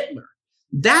new Hitler.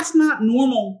 That's not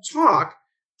normal talk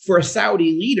for a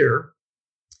Saudi leader.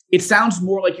 It sounds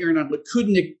more like you're in a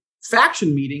Likudnik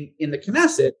faction meeting in the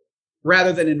Knesset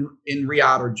rather than in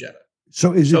Riyadh or Jeddah.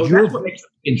 So that's what makes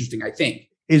it interesting, I think.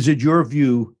 Is it your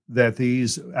view that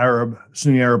these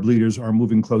Sunni Arab leaders are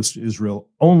moving close to Israel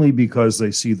only because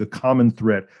they see the common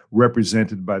threat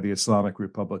represented by the Islamic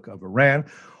Republic of Iran?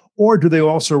 Or do they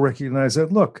also recognize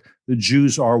that, look, the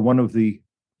Jews are one of the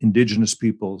indigenous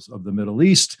peoples of the Middle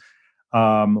East?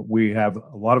 We have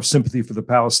a lot of sympathy for the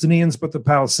Palestinians, but the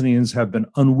Palestinians have been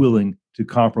unwilling to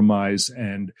compromise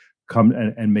and come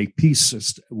and make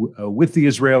peace with the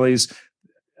Israelis.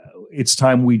 It's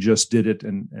time we just did it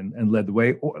and led the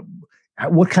way.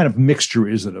 What kind of mixture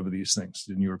is it of these things,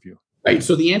 in your view? Right.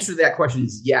 So the answer to that question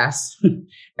is yes.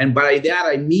 And by that,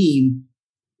 I mean,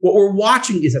 what we're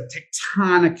watching is a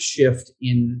tectonic shift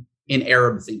in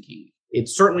Arab thinking.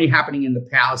 It's certainly happening in the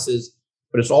palaces,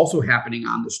 but it's also happening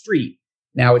on the street.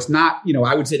 Now, it's not,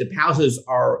 I would say the palaces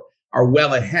are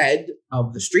well ahead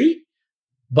of the street,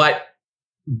 but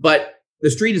the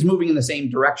street is moving in the same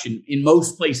direction in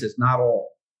most places, not all.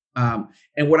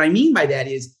 And what I mean by that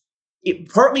is,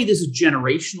 partly this is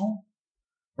generational,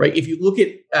 right? If you look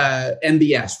at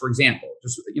MBS, for example,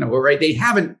 right, they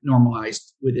haven't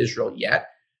normalized with Israel yet,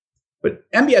 but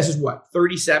MBS is what,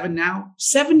 37 now?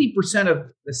 70%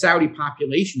 of the Saudi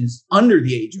population is under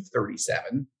the age of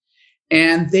 37,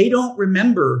 and they don't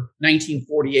remember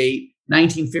 1948,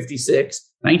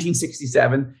 1956,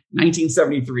 1967,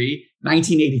 1973,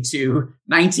 1982,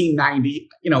 1990.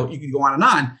 You could go on and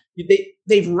on.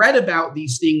 They've read about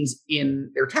these things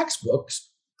in their textbooks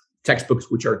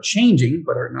which are changing,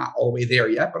 but are not all the way there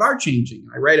yet, but are changing.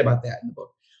 I write about that in the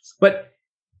book.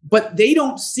 But they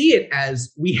don't see it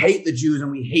as we hate the Jews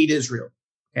and we hate Israel.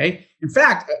 Okay. In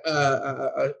fact,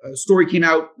 a story came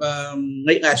out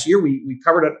late last year. We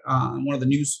covered it on one of the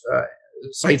news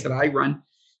sites that I run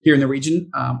here in the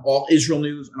region, All Israel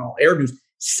News and All Arab News.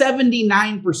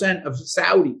 79% of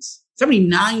Saudis,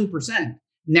 79%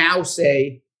 now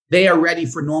say they are ready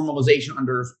for normalization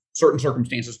under certain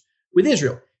circumstances with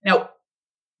Israel. Now,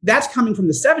 that's coming from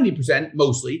the 70%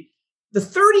 mostly. The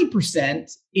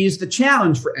 30% is the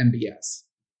challenge for MBS,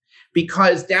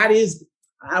 because that is,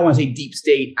 I don't want to say deep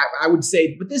state. I would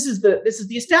say, but this is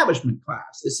the establishment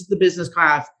class. This is the business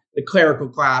class, the clerical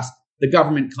class, the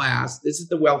government class. This is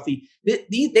the wealthy.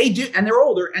 They do, and they're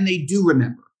older, and they do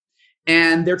remember.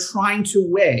 And they're trying to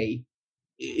weigh,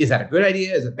 is that a good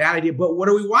idea? Is it a bad idea? But what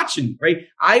are we watching, right?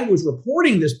 I was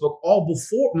reporting this book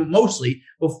mostly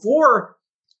before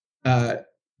the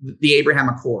Abraham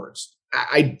Accords.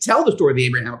 I tell the story of the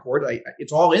Abraham Accords.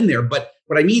 It's all in there. But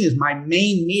what I mean is my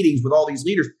main meetings with all these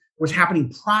leaders was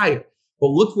happening prior. But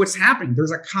look what's happening.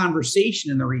 There's a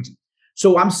conversation in the region.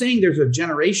 So I'm saying there's a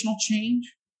generational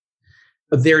change.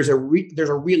 There's a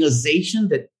realization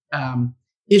that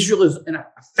Israel is a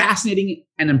fascinating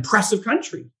and impressive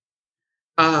country.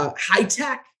 High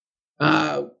tech,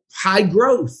 high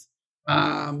growth,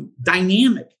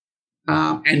 dynamic,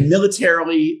 and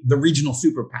militarily the regional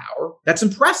superpower. That's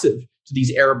impressive to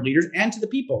these Arab leaders and to the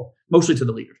people, mostly to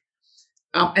the leaders.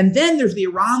 And then there's the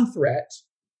Iran threat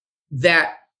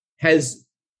that is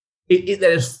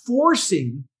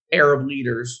forcing Arab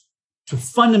leaders to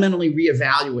fundamentally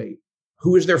reevaluate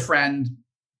who is their friend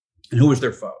and who is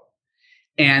their foe.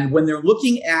 And when they're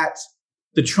looking at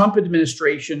the Trump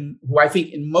administration, who I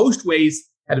think in most ways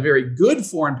had a very good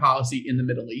foreign policy in the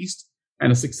Middle East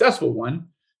and a successful one,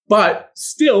 but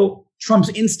still Trump's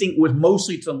instinct was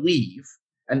mostly to leave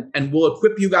and we'll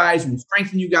equip you guys and we'll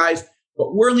strengthen you guys,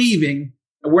 but we're leaving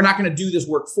and we're not going to do this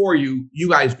work for you. You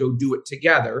guys go do it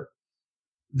together.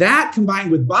 That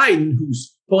combined with Biden,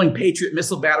 who's pulling Patriot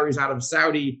missile batteries out of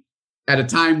Saudi at a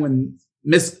time when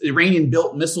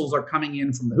Iranian-built missiles are coming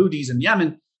in from the Houthis in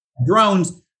Yemen,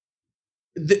 drones.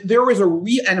 There was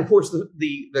and of course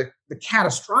the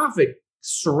catastrophic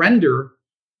surrender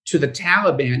to the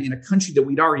Taliban in a country that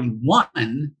we'd already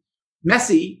won,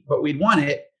 messy, but we'd won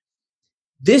it.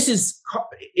 This is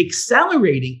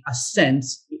accelerating a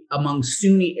sense among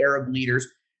Sunni Arab leaders.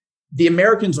 The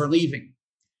Americans are leaving.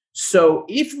 So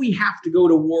if we have to go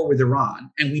to war with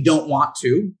Iran, and we don't want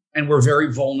to, and we're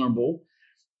very vulnerable,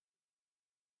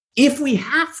 if we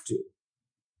have to,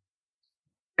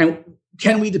 and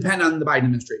can we depend on the Biden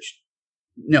administration?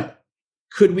 No.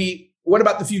 Could we? What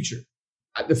about the future?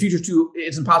 The future too,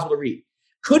 it's impossible to read.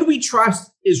 Could we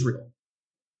trust Israel?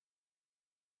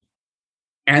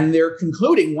 And they're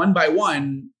concluding one by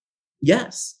one,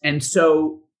 yes. And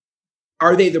so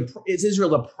is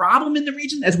Israel a problem in the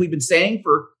region, as we've been saying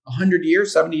for 100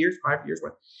 years, 70 years, 5 years,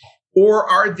 what? Or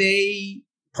are they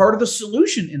part of the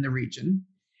solution in the region?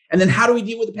 And then how do we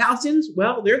deal with the Palestinians?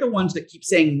 Well, they're the ones that keep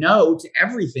saying no to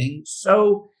everything.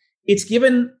 So it's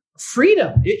given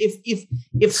freedom.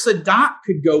 If Sadat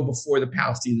could go before the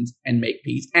Palestinians and make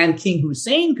peace, and King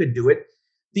Hussein could do it,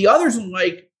 the others are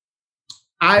like,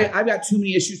 I've got too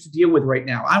many issues to deal with right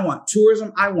now. I want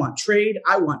tourism. I want trade.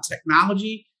 I want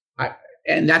technology.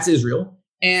 And that's Israel.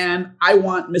 And I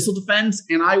want missile defense.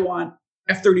 And I want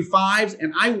F-35s.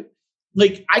 And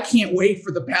I can't wait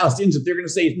for the Palestinians, if they're going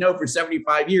to say no for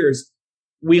 75 years.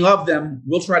 We love them.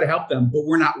 We'll try to help them, but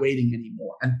we're not waiting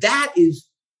anymore. And that is,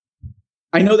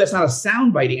 I know that's not a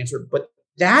soundbite answer, but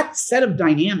that set of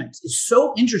dynamics is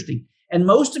so interesting. And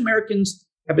most Americans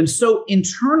have been so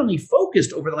internally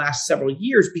focused over the last several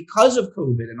years because of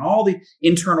COVID and all the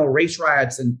internal race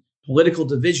riots and political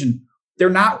division. They're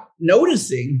not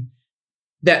noticing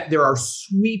that there are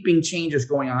sweeping changes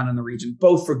going on in the region,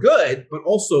 both for good, but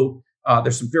also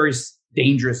there's some very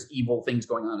dangerous, evil things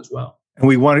going on as well.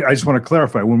 And I just want to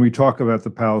clarify, when we talk about the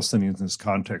Palestinians in this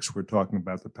context, we're talking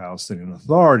about the Palestinian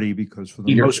Authority, because for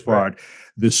the most part,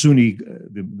 the Sunni,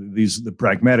 the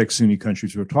pragmatic Sunni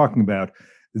countries we're talking about,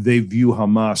 they view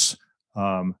Hamas.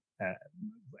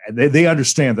 They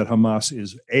understand that Hamas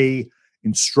is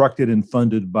instructed and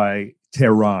funded by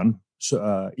Tehran,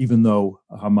 even though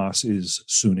Hamas is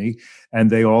Sunni, and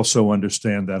they also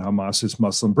understand that Hamas is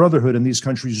Muslim Brotherhood, and these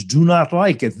countries do not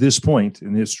like, at this point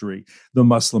in history, the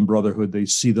Muslim Brotherhood. They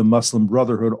see the Muslim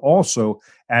Brotherhood also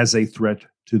as a threat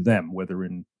to them, whether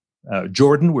in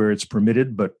Jordan, where it's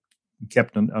permitted but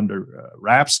kept under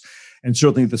wraps, and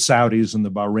certainly the Saudis and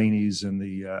the Bahrainis and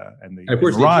the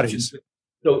Emiratis.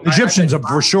 So Egyptians,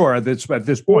 for sure, at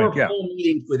this point, yeah. Full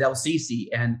meetings with El-Sisi,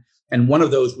 and one of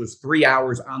those was 3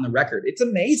 hours on the record. It's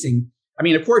amazing. I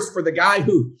mean, of course, for the guy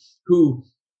who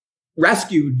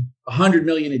rescued 100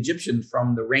 million Egyptians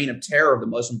from the reign of terror of the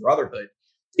Muslim Brotherhood,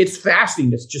 it's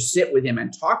fascinating to just sit with him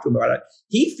and talk to him about it.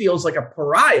 He feels like a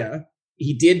pariah.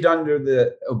 He did under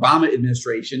the Obama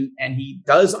administration, and he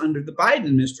does under the Biden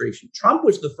administration. Trump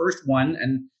was the first one,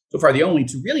 and so far the only,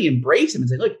 to really embrace him and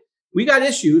say, look, we got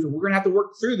issues and we're going to have to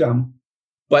work through them,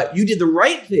 but you did the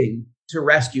right thing to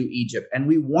rescue Egypt, and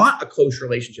we want a close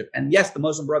relationship. And yes, the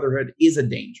Muslim Brotherhood is a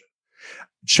danger.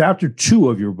 Chapter 2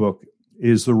 of your book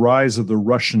is the rise of the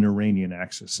Russian-Iranian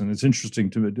axis. And it's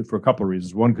interesting for a couple of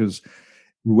reasons. One, because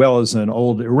Ruel is an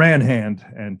old Iran hand,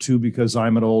 and two, because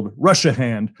I'm an old Russia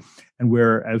hand. And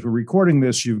where, as we're recording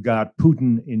this, you've got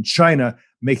Putin in China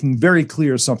making very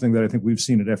clear something that I think we've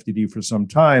seen at FDD for some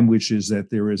time, which is that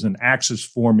there is an axis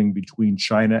forming between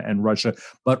China and Russia,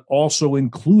 but also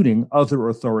including other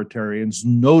authoritarians,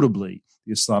 notably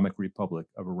the Islamic Republic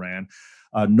of Iran,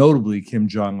 notably Kim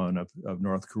Jong-un of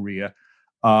North Korea.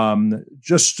 Maybe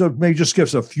just give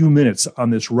us a few minutes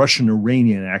on this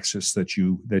Russian-Iranian axis that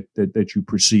you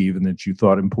perceive and that you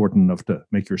thought important enough to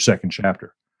make your second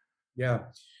chapter. Yeah.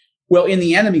 Well, in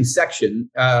the enemy section,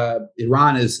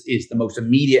 Iran is the most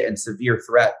immediate and severe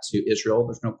threat to Israel.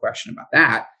 There's no question about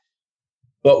that.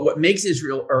 But what makes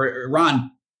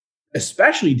Iran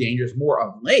especially dangerous more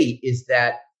of late is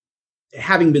that,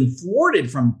 having been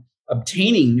thwarted from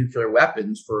obtaining nuclear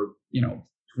weapons for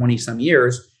 20 some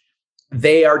years,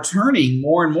 they are turning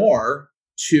more and more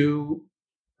to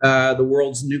the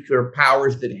world's nuclear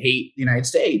powers that hate the United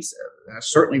States,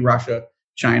 certainly Russia,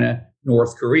 China,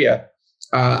 North Korea.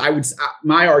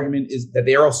 My argument is that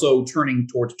they are also turning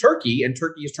towards Turkey, and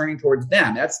Turkey is turning towards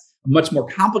them. That's a much more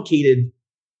complicated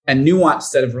and nuanced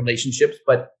set of relationships,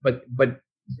 but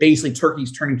basically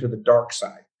Turkey's turning to the dark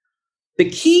side. The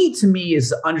key to me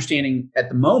is understanding at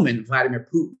the moment Vladimir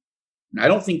Putin. I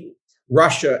don't think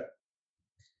Russia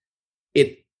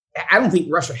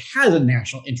has a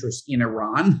national interest in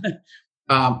Iran,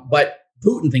 but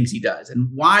Putin thinks he does. And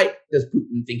why does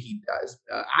Putin think he does?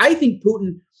 I think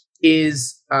Putin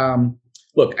is, I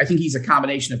think he's a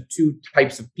combination of two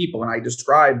types of people, and I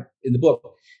describe in the book.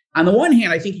 On the one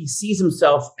hand, I think he sees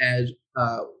himself as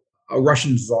a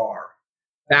Russian czar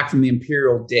back from the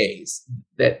imperial days,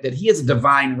 that he has a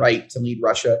divine right to lead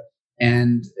Russia,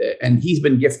 and he's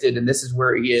been gifted, and this is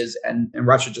where he is, and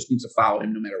Russia just needs to follow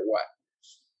him no matter what.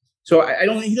 So I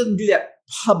don't think he doesn't do that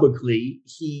publicly.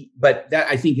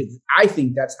 I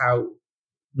think that's how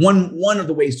one of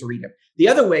the ways to read him. The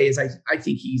other way is I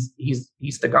think he's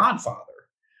the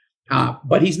Godfather,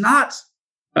 but he's not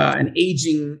an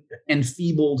aging,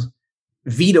 enfeebled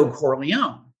Vito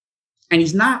Corleone, and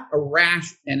he's not a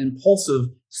rash and impulsive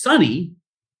Sonny,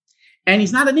 and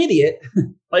he's not an idiot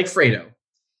like Fredo.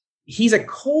 He's a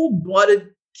cold-blooded,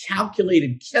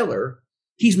 calculated killer.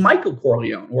 He's Michael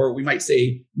Corleone, or we might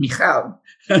say Michael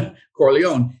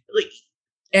Corleone.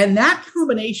 And that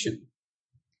combination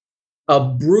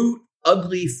of brute,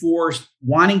 ugly force,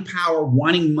 wanting power,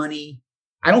 wanting money.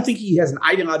 I don't think he has an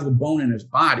ideological bone in his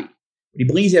body, but he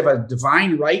believes he has a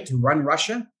divine right to run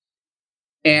Russia.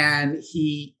 And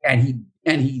he's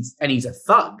a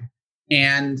thug.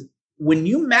 And when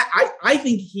you met, I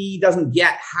think he doesn't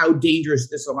get how dangerous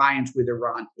this alliance with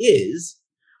Iran is.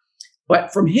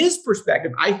 But from his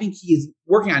perspective, I think he is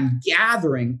working on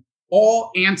gathering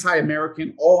all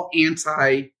anti-American, all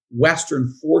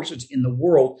anti-Western forces in the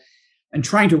world and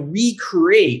trying to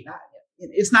recreate.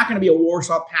 It's not going to be a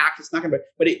Warsaw Pact. It's not going to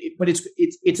be, but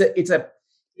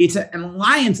it's an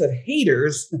alliance of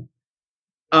haters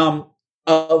of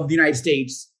the United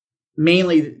States,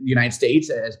 mainly the United States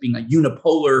as being a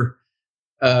unipolar,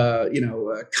 a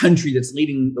country that's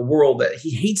leading the world. That he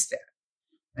hates that.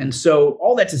 And so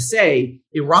all that to say,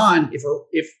 Iran, if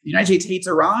the United States hates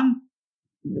Iran,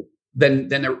 then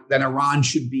Iran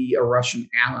should be a Russian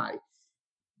ally.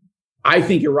 I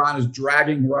think Iran is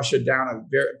dragging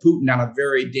Putin down a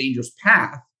very dangerous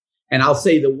path. And I'll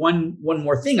say the one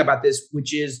more thing about this,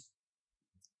 which is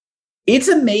it's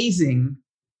amazing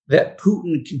that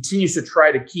Putin continues to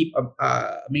try to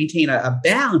maintain a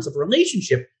balance of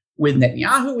relationship with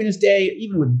Netanyahu in his day,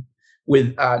 even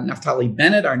with Naftali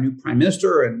Bennett, our new prime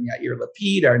minister, and Yair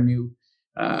Lapid, our new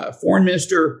foreign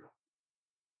minister,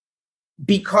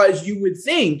 because you would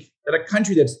think that a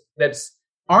country that's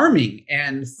arming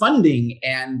and funding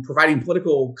and providing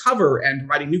political cover and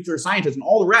providing nuclear scientists and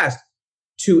all the rest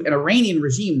to an Iranian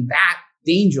regime that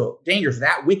dangerous,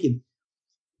 that wicked,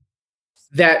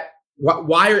 that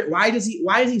why is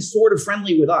he sort of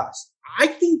friendly with us? I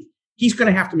think he's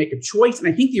going to have to make a choice, and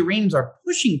I think the Iranians are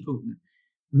pushing Putin.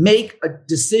 Make a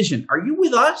decision. Are you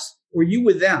with us or are you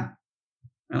with them?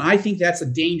 And I think that's a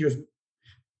dangerous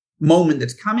moment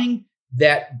that's coming,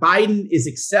 that Biden is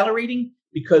accelerating,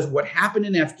 because what happened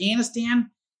in Afghanistan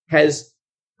has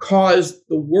caused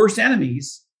the worst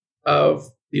enemies of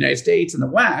the United States and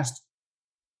the West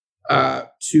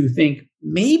to think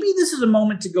maybe this is a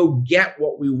moment to go get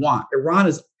what we want. Iran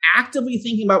is actively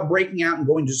thinking about breaking out and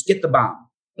going to just get the bomb.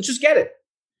 Let's just get it.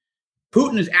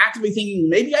 Putin is actively thinking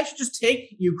maybe I should just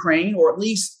take Ukraine, or at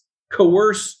least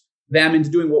coerce them into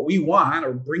doing what we want,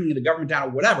 or bringing the government down,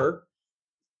 or whatever.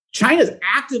 China's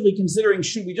actively considering,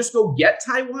 should we just go get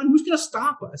Taiwan? Who's going to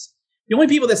stop us? The only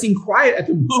people that seem quiet at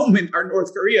the moment are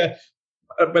North Korea,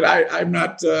 but I'm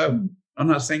not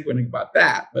sanguine about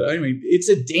that. But anyway, it's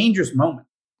a dangerous moment.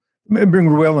 Let me bring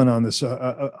Reuel in on this,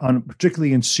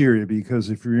 particularly in Syria, because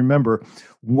if you remember,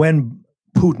 when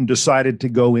Putin decided to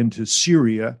go into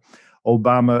Syria,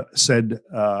 Obama said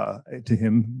to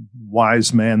him,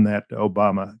 wise man that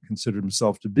Obama considered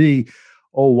himself to be,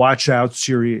 oh, watch out,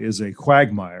 Syria is a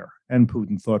quagmire. And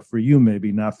Putin thought, for you,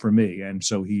 maybe not for me. And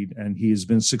so he has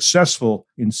been successful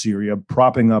in Syria,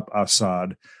 propping up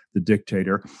Assad, the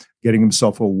dictator, getting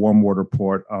himself a warm water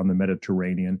port on the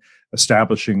Mediterranean,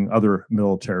 establishing other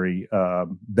military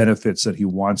benefits that he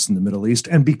wants in the Middle East,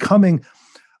 and becoming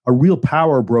a real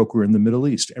power broker in the Middle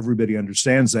East. Everybody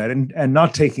understands that, and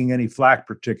not taking any flack,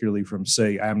 particularly from,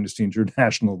 say, Amnesty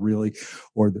International, really,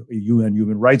 or the UN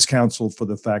Human Rights Council, for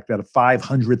the fact that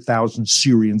 500,000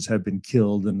 Syrians have been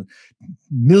killed and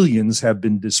millions have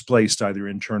been displaced either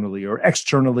internally or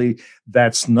externally.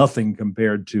 That's nothing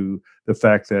compared to the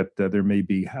fact that there may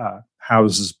be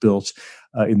houses built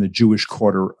in the Jewish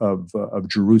quarter of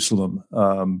Jerusalem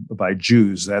by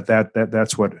Jews.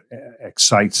 That's what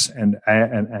excites and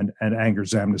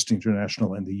angers Amnesty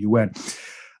International and the UN.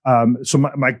 So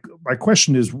my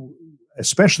question is,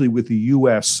 especially with the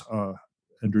U.S.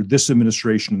 Under this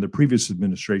administration and the previous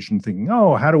administration, thinking,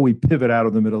 oh, how do we pivot out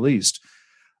of the Middle East?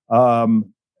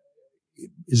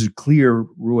 Is it clear,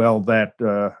 Reuel, that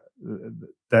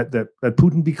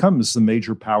Putin becomes the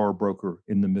major power broker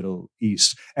in the Middle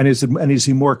East, and is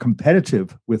he more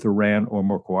competitive with Iran or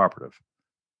more cooperative?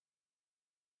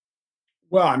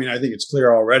 Well, I mean, I think it's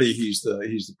clear already he's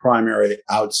the primary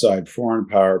outside foreign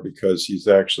power, because he's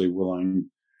actually willing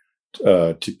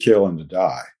to kill and to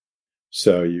die.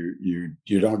 So you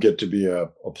don't get to be a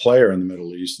player in the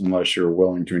Middle East unless you're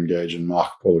willing to engage in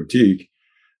Machtpolitik,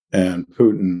 and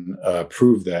Putin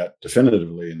proved that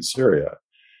definitively in Syria.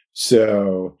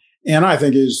 So, and I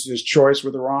think his choice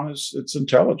with Iran it's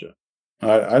intelligent.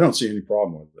 I don't see any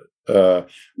problem with it.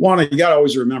 One, you got to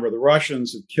always remember, the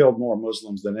Russians have killed more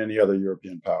Muslims than any other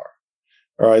European power.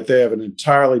 All right, they have an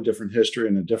entirely different history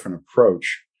and a different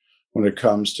approach when it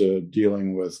comes to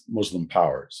dealing with Muslim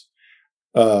powers.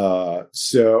 And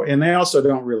they also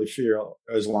don't really fear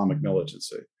Islamic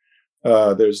militancy.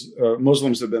 There's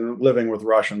Muslims have been living with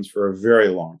Russians for a very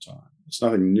long time. It's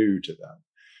nothing new to them.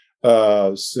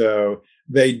 So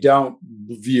they don't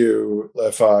view,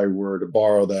 if I were to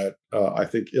borrow that, I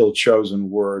think ill-chosen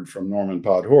word from Norman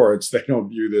Podhoretz, they don't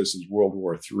view this as World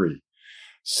War III.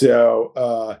 So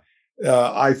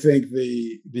I think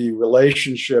the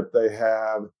relationship they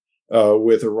have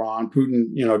with Iran,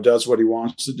 Putin, does what he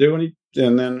wants to do,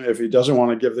 and then if he doesn't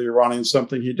want to give the Iranians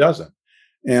something, he doesn't.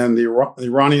 And the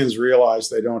Iranians realize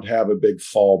they don't have a big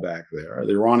fallback there.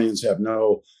 The Iranians have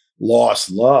no lost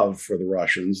love for the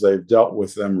Russians. They've dealt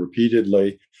with them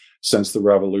repeatedly since the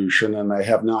revolution, and they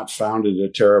have not found it a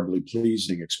terribly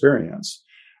pleasing experience.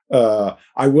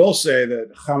 I will say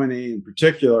that Khamenei in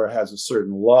particular has a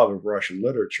certain love of Russian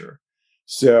literature.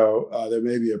 So there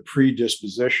may be a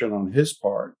predisposition on his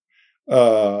part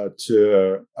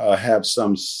to have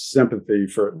some sympathy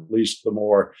for at least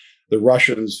the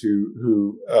Russians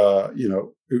who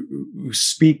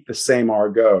speak the same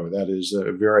argot, that is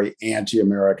a very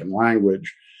anti-American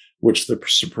language, which the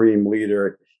supreme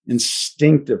leader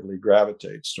instinctively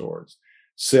gravitates towards.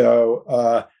 So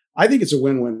I think it's a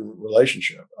win-win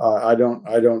relationship. I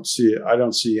don't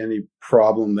see any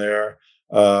problem there.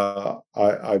 The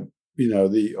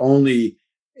only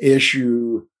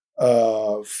issue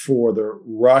for the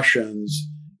Russians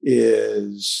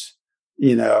is,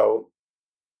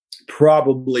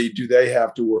 probably do they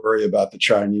have to worry about the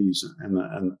Chinese and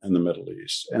the Middle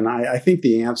East? And I think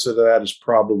the answer to that is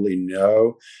probably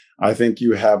no. I think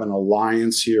you have an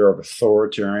alliance here of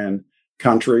authoritarian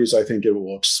countries. I think it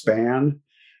will expand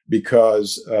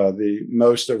because the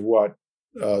most of what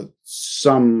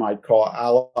some might call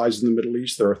allies in the Middle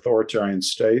East, they're authoritarian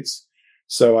states.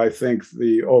 So I think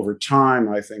over time,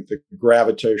 I think the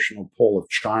gravitational pull of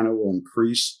China will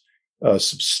increase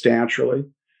substantially.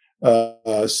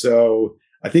 So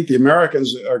I think the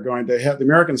Americans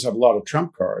have a lot of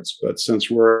trump cards, but since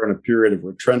we're in a period of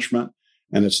retrenchment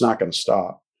and it's not going to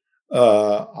stop,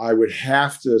 I would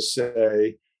have to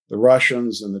say the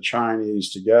Russians and the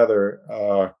Chinese together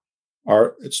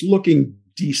it's looking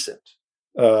decent.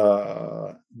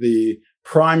 The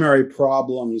primary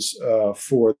problems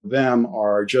for them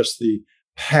are just the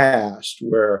past,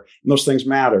 where those things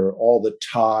matter, all the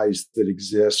ties that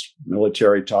exist,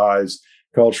 military ties,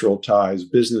 cultural ties,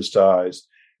 business ties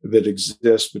that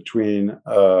exist between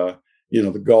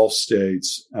the Gulf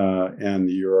states and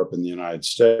Europe and the United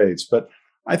States. But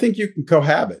I think you can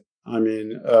cohabit. I mean,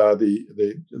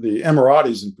 the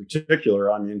Emiratis in particular,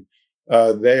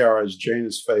 they are as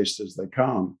Janus-faced as they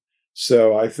come.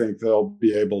 So I think they'll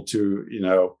be able to,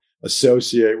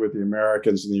 associate with the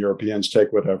Americans and the Europeans,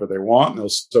 take whatever they want, and they'll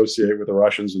associate with the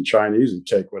Russians and Chinese and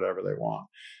take whatever they want.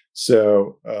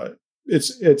 So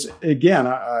it's again,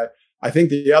 I think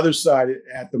the other side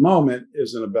at the moment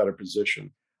is in a better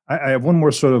position. I have one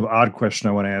more sort of odd question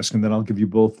I want to ask, and then I'll give you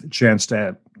both a chance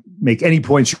to make any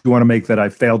points you want to make that I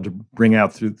failed to bring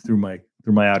out through my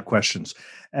odd questions.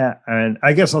 And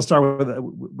I guess I'll start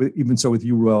with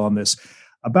you, Roel, on this.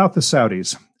 About the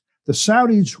Saudis. The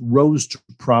Saudis rose to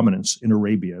prominence in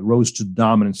Arabia, rose to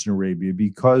dominance in Arabia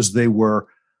because they were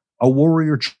a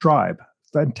warrior tribe,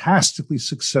 fantastically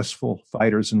successful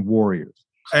fighters and warriors.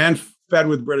 And fed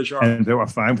with British arms. And they were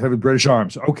fed with British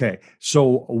arms. Okay.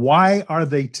 So why are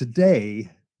they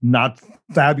today not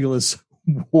fabulous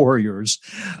warriors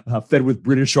fed with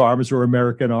British arms or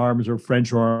American arms or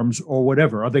French arms or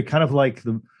whatever? Are they kind of like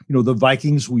the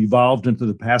Vikings who evolved into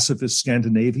the pacifist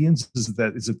Scandinavians? Is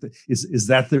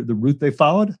that the route they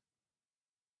followed?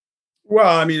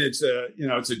 Well, it's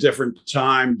a different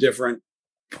time, different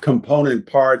component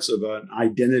parts of an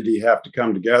identity have to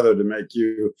come together to make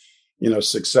you,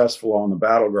 successful on the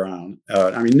battleground.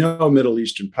 No Middle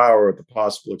Eastern power, with the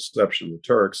possible exception of the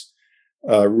Turks,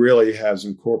 really has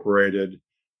incorporated,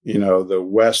 the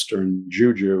Western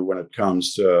juju when it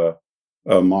comes to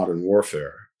modern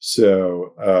warfare.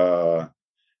 So,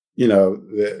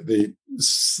 the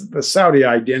Saudi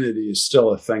identity is still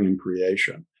a thing in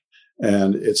creation,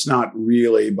 and it's not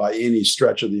really by any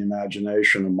stretch of the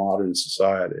imagination a modern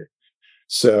society.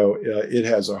 So it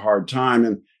has a hard time,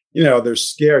 and they're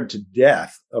scared to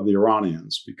death of the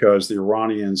Iranians because the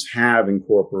Iranians have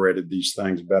incorporated these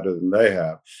things better than they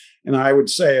have. And I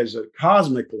would say,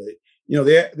 cosmically,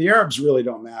 the Arabs really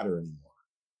don't matter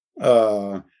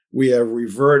anymore. We have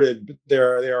reverted. They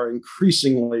are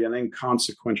increasingly an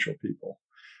inconsequential people.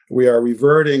 We are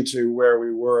reverting to where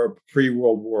we were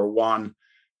pre-World War I,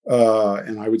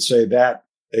 and I would say that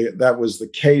was the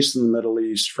case in the Middle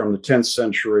East from the 10th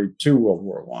century to World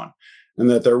War I, and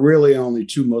that there are really only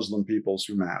two Muslim peoples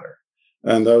who matter,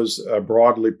 and those,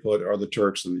 broadly put, are the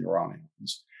Turks and the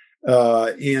Iranians.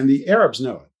 And the Arabs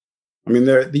know it.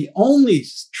 They're the only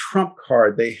trump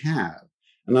card they have,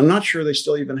 and I'm not sure they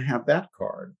still even have that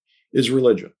card, is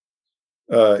religion.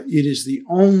 It is the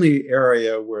only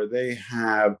area where they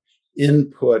have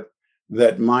input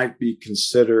that might be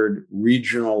considered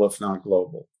regional, if not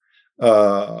global.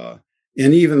 And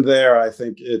even there, I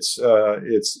think it's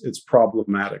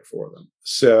problematic for them.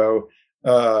 So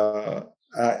I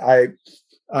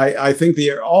think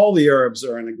all the Arabs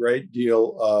are in a great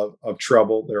deal of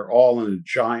trouble. They're all in a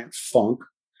giant funk.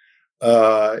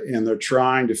 And they're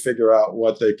trying to figure out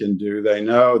what they can do. They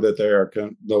know that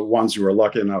the ones who are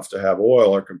lucky enough to have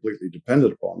oil are completely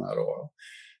dependent upon that oil.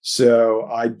 So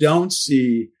I don't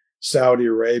see Saudi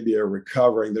Arabia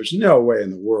recovering. There's no way in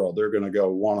the world they're going to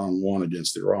go one-on-one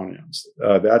against the Iranians.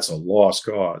 That's a lost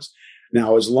cause.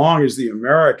 Now, as long as the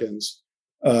Americans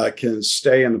can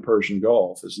stay in the Persian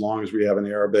Gulf, as long as we have an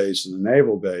air base and a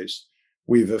naval base,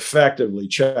 we've effectively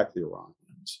checked the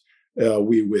Iranians.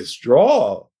 We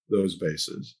withdraw those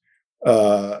bases,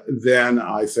 then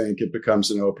I think it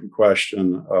becomes an open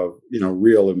question of,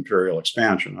 real imperial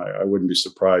expansion. I wouldn't be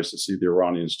surprised to see the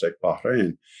Iranians take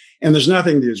Bahrain. And there's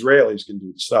nothing the Israelis can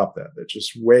do to stop that. They're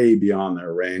just way beyond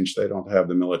their range. They don't have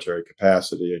the military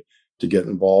capacity to get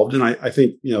involved. And I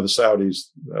think, the Saudis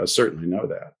certainly know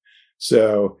that.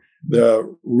 So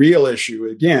the real issue,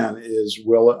 again, is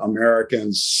will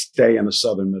Americans stay in the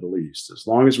southern Middle East? As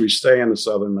long as we stay in the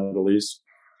southern Middle East,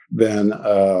 then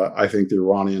I think the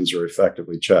Iranians are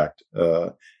effectively checked.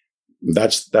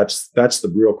 That's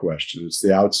the real question. It's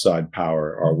the outside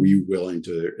power. Are we willing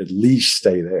to at least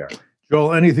stay there?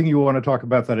 Joel, anything you want to talk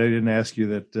about that I didn't ask you,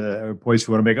 that points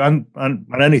you want to make on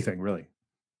anything, really?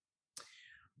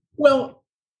 Well,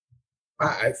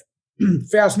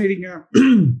 fascinating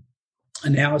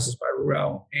analysis by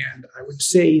Reuel, and I would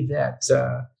say that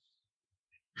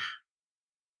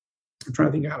I'm trying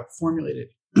to think how to formulate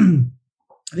it.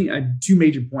 I think I had two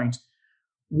major points.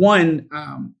 One,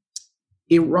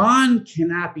 Iran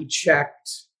cannot be checked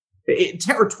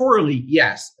territorially,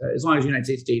 yes, as long as the United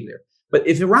States stays there. But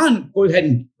if Iran goes ahead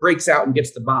and breaks out and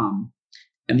gets the bomb,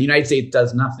 and the United States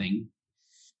does nothing,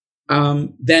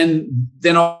 then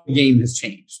all the game has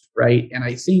changed, right? And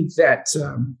I think that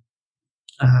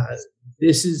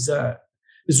this is a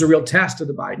real test of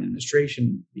the Biden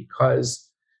administration, because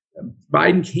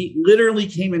Biden literally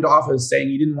came into office saying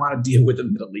he didn't want to deal with the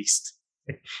Middle East.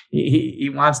 He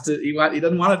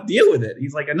doesn't want to deal with it.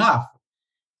 He's like, enough.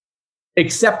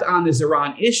 Except on this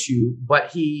Iran issue,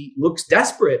 but he looks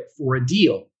desperate for a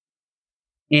deal.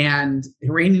 And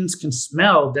Iranians can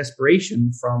smell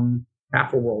desperation from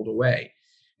half a world away.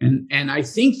 And I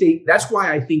think that's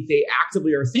why I think they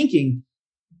actively are thinking,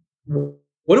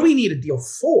 what do we need a deal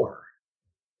for?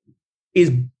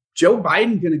 Is Joe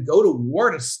Biden going to go to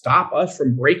war to stop us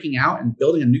from breaking out and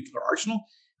building a nuclear arsenal?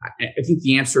 I think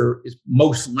the answer is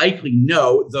most likely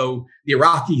no, though the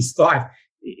Iraqis thought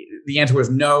the answer was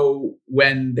no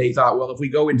when they thought, well, if we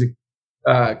go into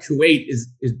Kuwait, is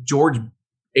George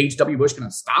H.W. Bush going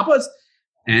to stop us?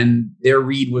 And their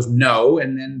read was no.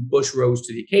 And then Bush rose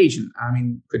to the occasion. I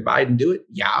mean, could Biden do it?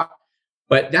 Yeah.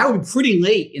 But that would be pretty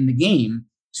late in the game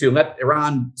to let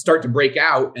Iran start to break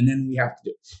out. And then we have to do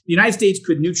it. The United States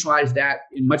could neutralize that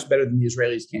much better than the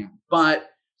Israelis can. But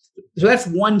so that's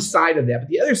one side of that. But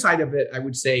the other side of it, I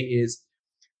would say, is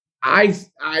I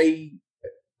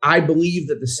believe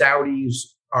that the Saudis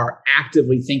are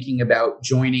actively thinking about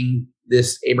joining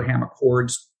this Abraham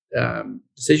Accords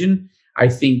decision. I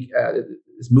think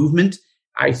this movement.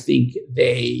 I think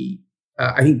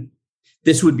I think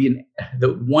this would be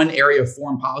the one area of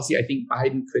foreign policy I think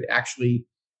Biden could actually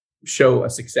show a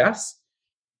success.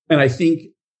 And I think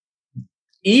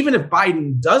even if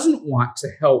Biden doesn't want to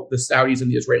help the Saudis and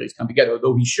the Israelis come together,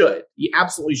 though he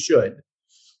absolutely should.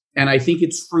 And I think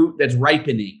it's fruit that's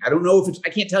ripening. I don't know I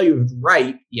can't tell you if it's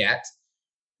ripe yet,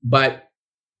 but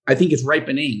I think it's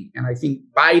ripening. And I think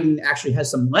Biden actually has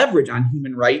some leverage on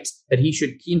human rights that he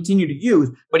should continue to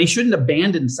use, but he shouldn't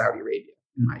abandon Saudi Arabia,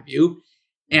 in my view.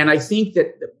 And I think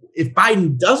that if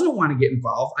Biden doesn't want to get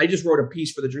involved, I just wrote a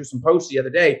piece for the Jerusalem Post the other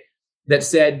day that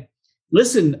said,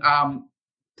 listen,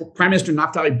 Prime Minister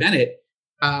Naftali Bennett,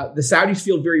 the Saudis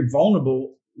feel very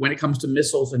vulnerable when it comes to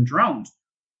missiles and drones.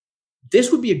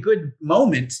 This would be a good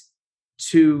moment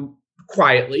to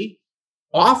quietly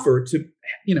offer to,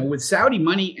 with Saudi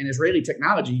money and Israeli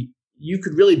technology, you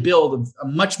could really build a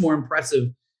much more impressive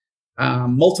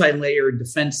multi-layered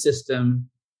defense system,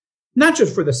 not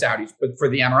just for the Saudis, but for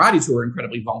the Emiratis, who are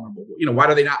incredibly vulnerable.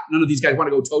 Why do none of these guys want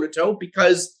to go toe to toe?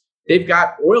 Because they've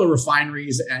got oil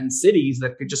refineries and cities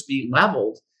that could just be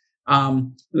leveled.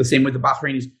 The same with the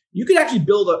Bahrainis. You could actually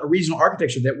build a regional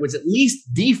architecture that was at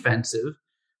least defensive.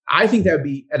 I think that would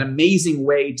be an amazing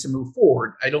way to move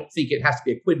forward. I don't think it has to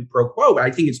be a quid pro quo, but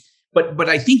I think but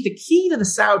I think the key to the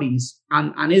Saudis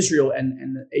on Israel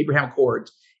and the Abraham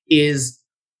Accords is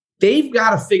they've got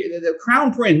to figure, the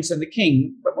crown prince and the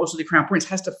king, but mostly the crown prince,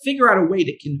 has to figure out a way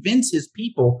to convince his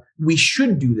people we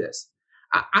should do this.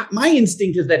 My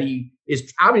instinct is that he is,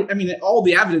 I mean, all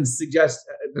the evidence suggests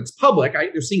that's public.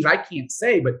 There's things I can't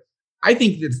say, but I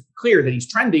think it's clear that he's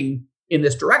trending in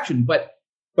this direction. But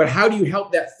how do you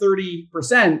help that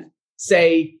 30%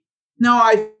 say,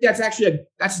 no,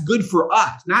 that's good for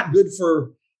us, not good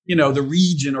for, the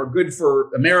region or good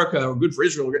for America or good for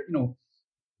Israel.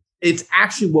 It's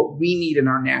actually what we need in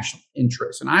our national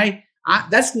interest. And I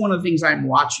that's one of the things I'm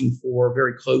watching for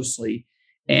very closely.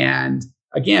 And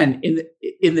again,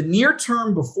 in the near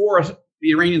term, before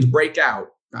the Iranians break out,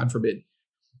 God forbid,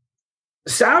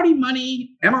 Saudi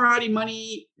money, Emirati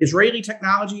money, Israeli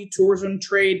technology, tourism,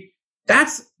 trade,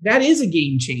 that is a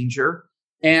game changer.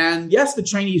 And yes, the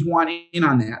Chinese want in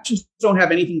on that. Just don't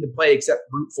have anything to play except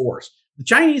brute force. The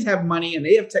Chinese have money and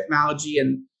they have technology,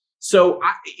 and so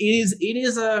it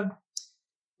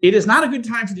is not a good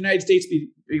time for the United States to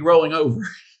be rolling over.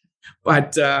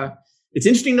 But it's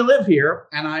interesting to live here.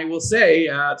 And I will say,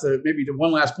 maybe the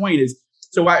one last point is,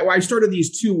 so I started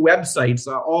these two websites,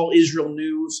 All Israel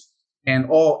News and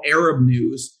All Arab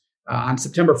News, on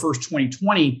September 1st,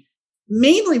 2020.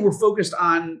 Mainly, we're focused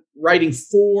on writing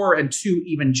for and to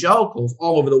evangelicals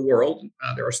all over the world.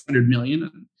 There are 100 million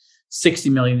and 60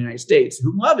 million in the United States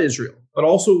who love Israel, but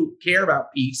also care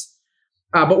about peace.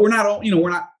 But we're not all,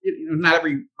 not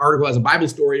every article has a Bible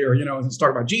story or, it's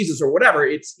talk about Jesus or whatever.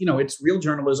 It's, it's real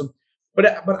journalism.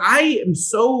 But I am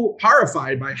so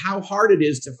horrified by how hard it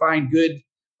is to find good,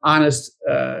 honest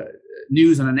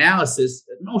news and analysis,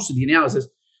 most of the analysis,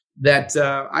 that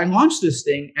I launched this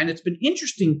thing. And it's been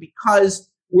interesting because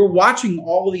we're watching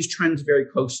all of these trends very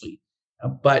closely.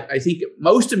 But I think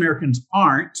most Americans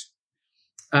aren't.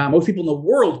 Most people in the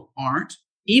world aren't.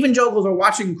 Evangelicals are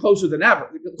watching closer than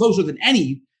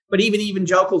any, but even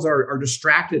evangelicals are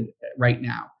distracted right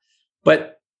now.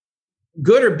 But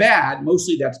good or bad,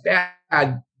 mostly that's bad.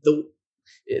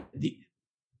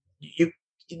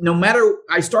 No matter,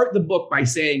 I start the book by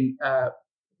saying,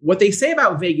 what they say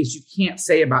about Vegas, you can't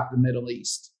say about the Middle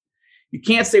East. You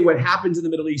can't say what happens in the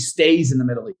Middle East stays in the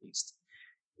Middle East.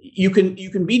 You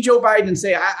can be Joe Biden and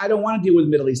say, I don't want to deal with the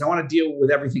Middle East. I want to deal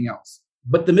with everything else.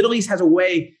 But the Middle East has a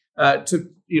way I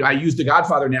use the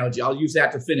Godfather analogy. I'll use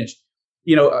that to finish.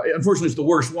 Unfortunately, it's the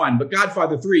worst one, but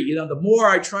Godfather 3, the more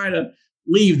I try to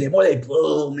leave, the more they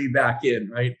pull me back in,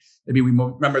 right? I mean, we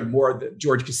remember more of the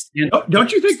George Costanza.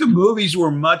 Don't you think the movies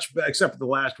were much better, except for the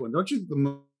last one? Don't you think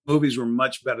the movies were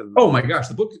much better than my gosh,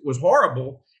 the book was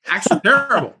horrible. Actually,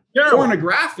 terrible.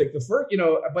 Pornographic. The first,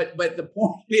 but the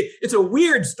point, it's a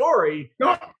weird story.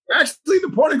 No, actually,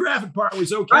 the pornographic part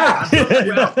was okay.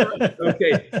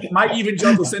 Okay, my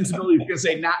evangelical sensibility is going to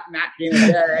say not getting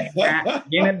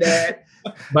that,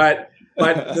 but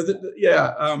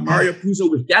Mario Puzo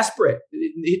was desperate.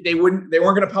 They weren't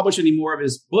going to publish any more of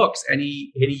his books, and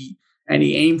he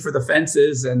aimed for the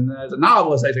fences. And as a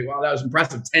novelist, I say, wow, that was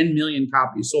impressive. 10 million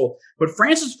copies sold. But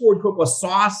Francis Ford Coppola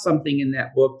saw something in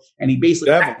that book, and he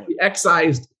basically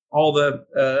excised all the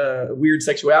weird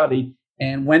sexuality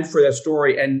and went for that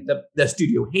story. And the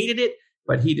studio hated it,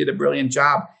 but he did a brilliant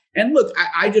job. And look,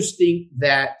 I just think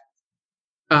that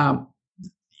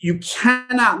you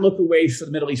cannot look away from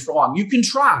the Middle East for long. You can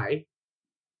try,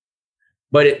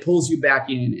 but it pulls you back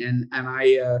in.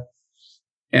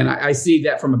 And I see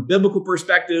that from a biblical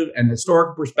perspective and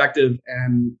historical perspective,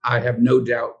 and I have no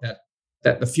doubt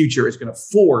that the future is going to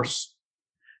force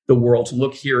the world to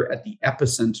look here at the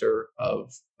epicenter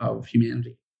of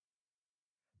humanity.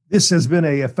 This has been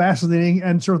a fascinating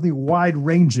and certainly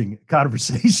wide-ranging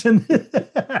conversation.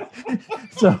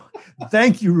 So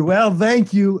thank you, Reuel.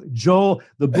 Thank you, Joel.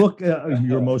 The book,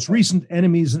 your most recent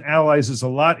Enemies and Allies, is a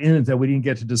lot in it that we didn't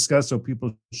get to discuss, so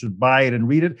people should buy it and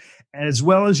read it, as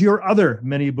well as your other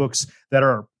many books that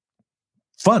are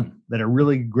fun, that are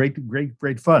really great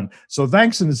fun. So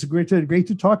thanks, and it's great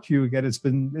to talk to you again. It's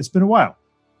been a while.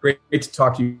 Great to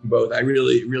talk to you both. I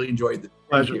really, really enjoyed it.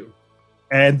 Pleasure. Thank you.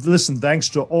 And listen, thanks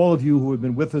to all of you who have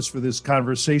been with us for this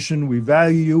conversation. We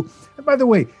value you. And by the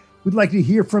way, we'd like to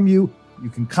hear from you. You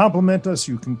can compliment us.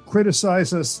 You can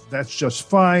criticize us. That's just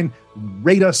fine.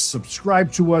 Rate us,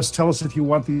 subscribe to us. Tell us if you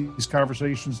want these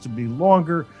conversations to be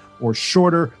longer or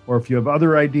shorter, or if you have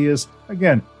other ideas.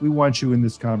 Again, we want you in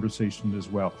this conversation as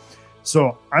well.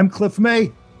 So I'm Cliff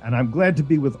May, and I'm glad to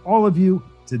be with all of you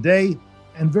today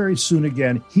and very soon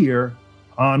again here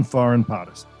on Foreign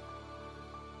Policy.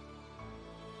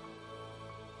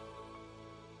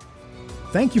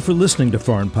 Thank you for listening to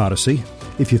Foreign Policy.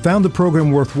 If you found the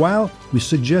program worthwhile, we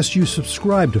suggest you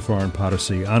subscribe to Foreign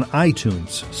Policy on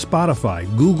iTunes, Spotify,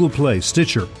 Google Play,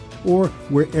 Stitcher, or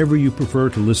wherever you prefer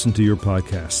to listen to your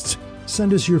podcasts.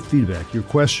 Send us your feedback, your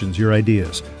questions, your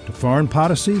ideas to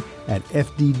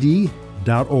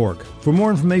foreignpolicy@fdd.org. For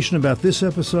more information about this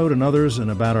episode and others and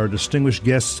about our distinguished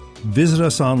guests, visit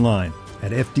us online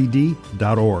at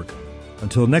fdd.org.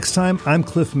 Until next time, I'm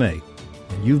Cliff May,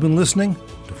 and you've been listening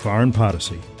to Foreign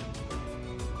Policy.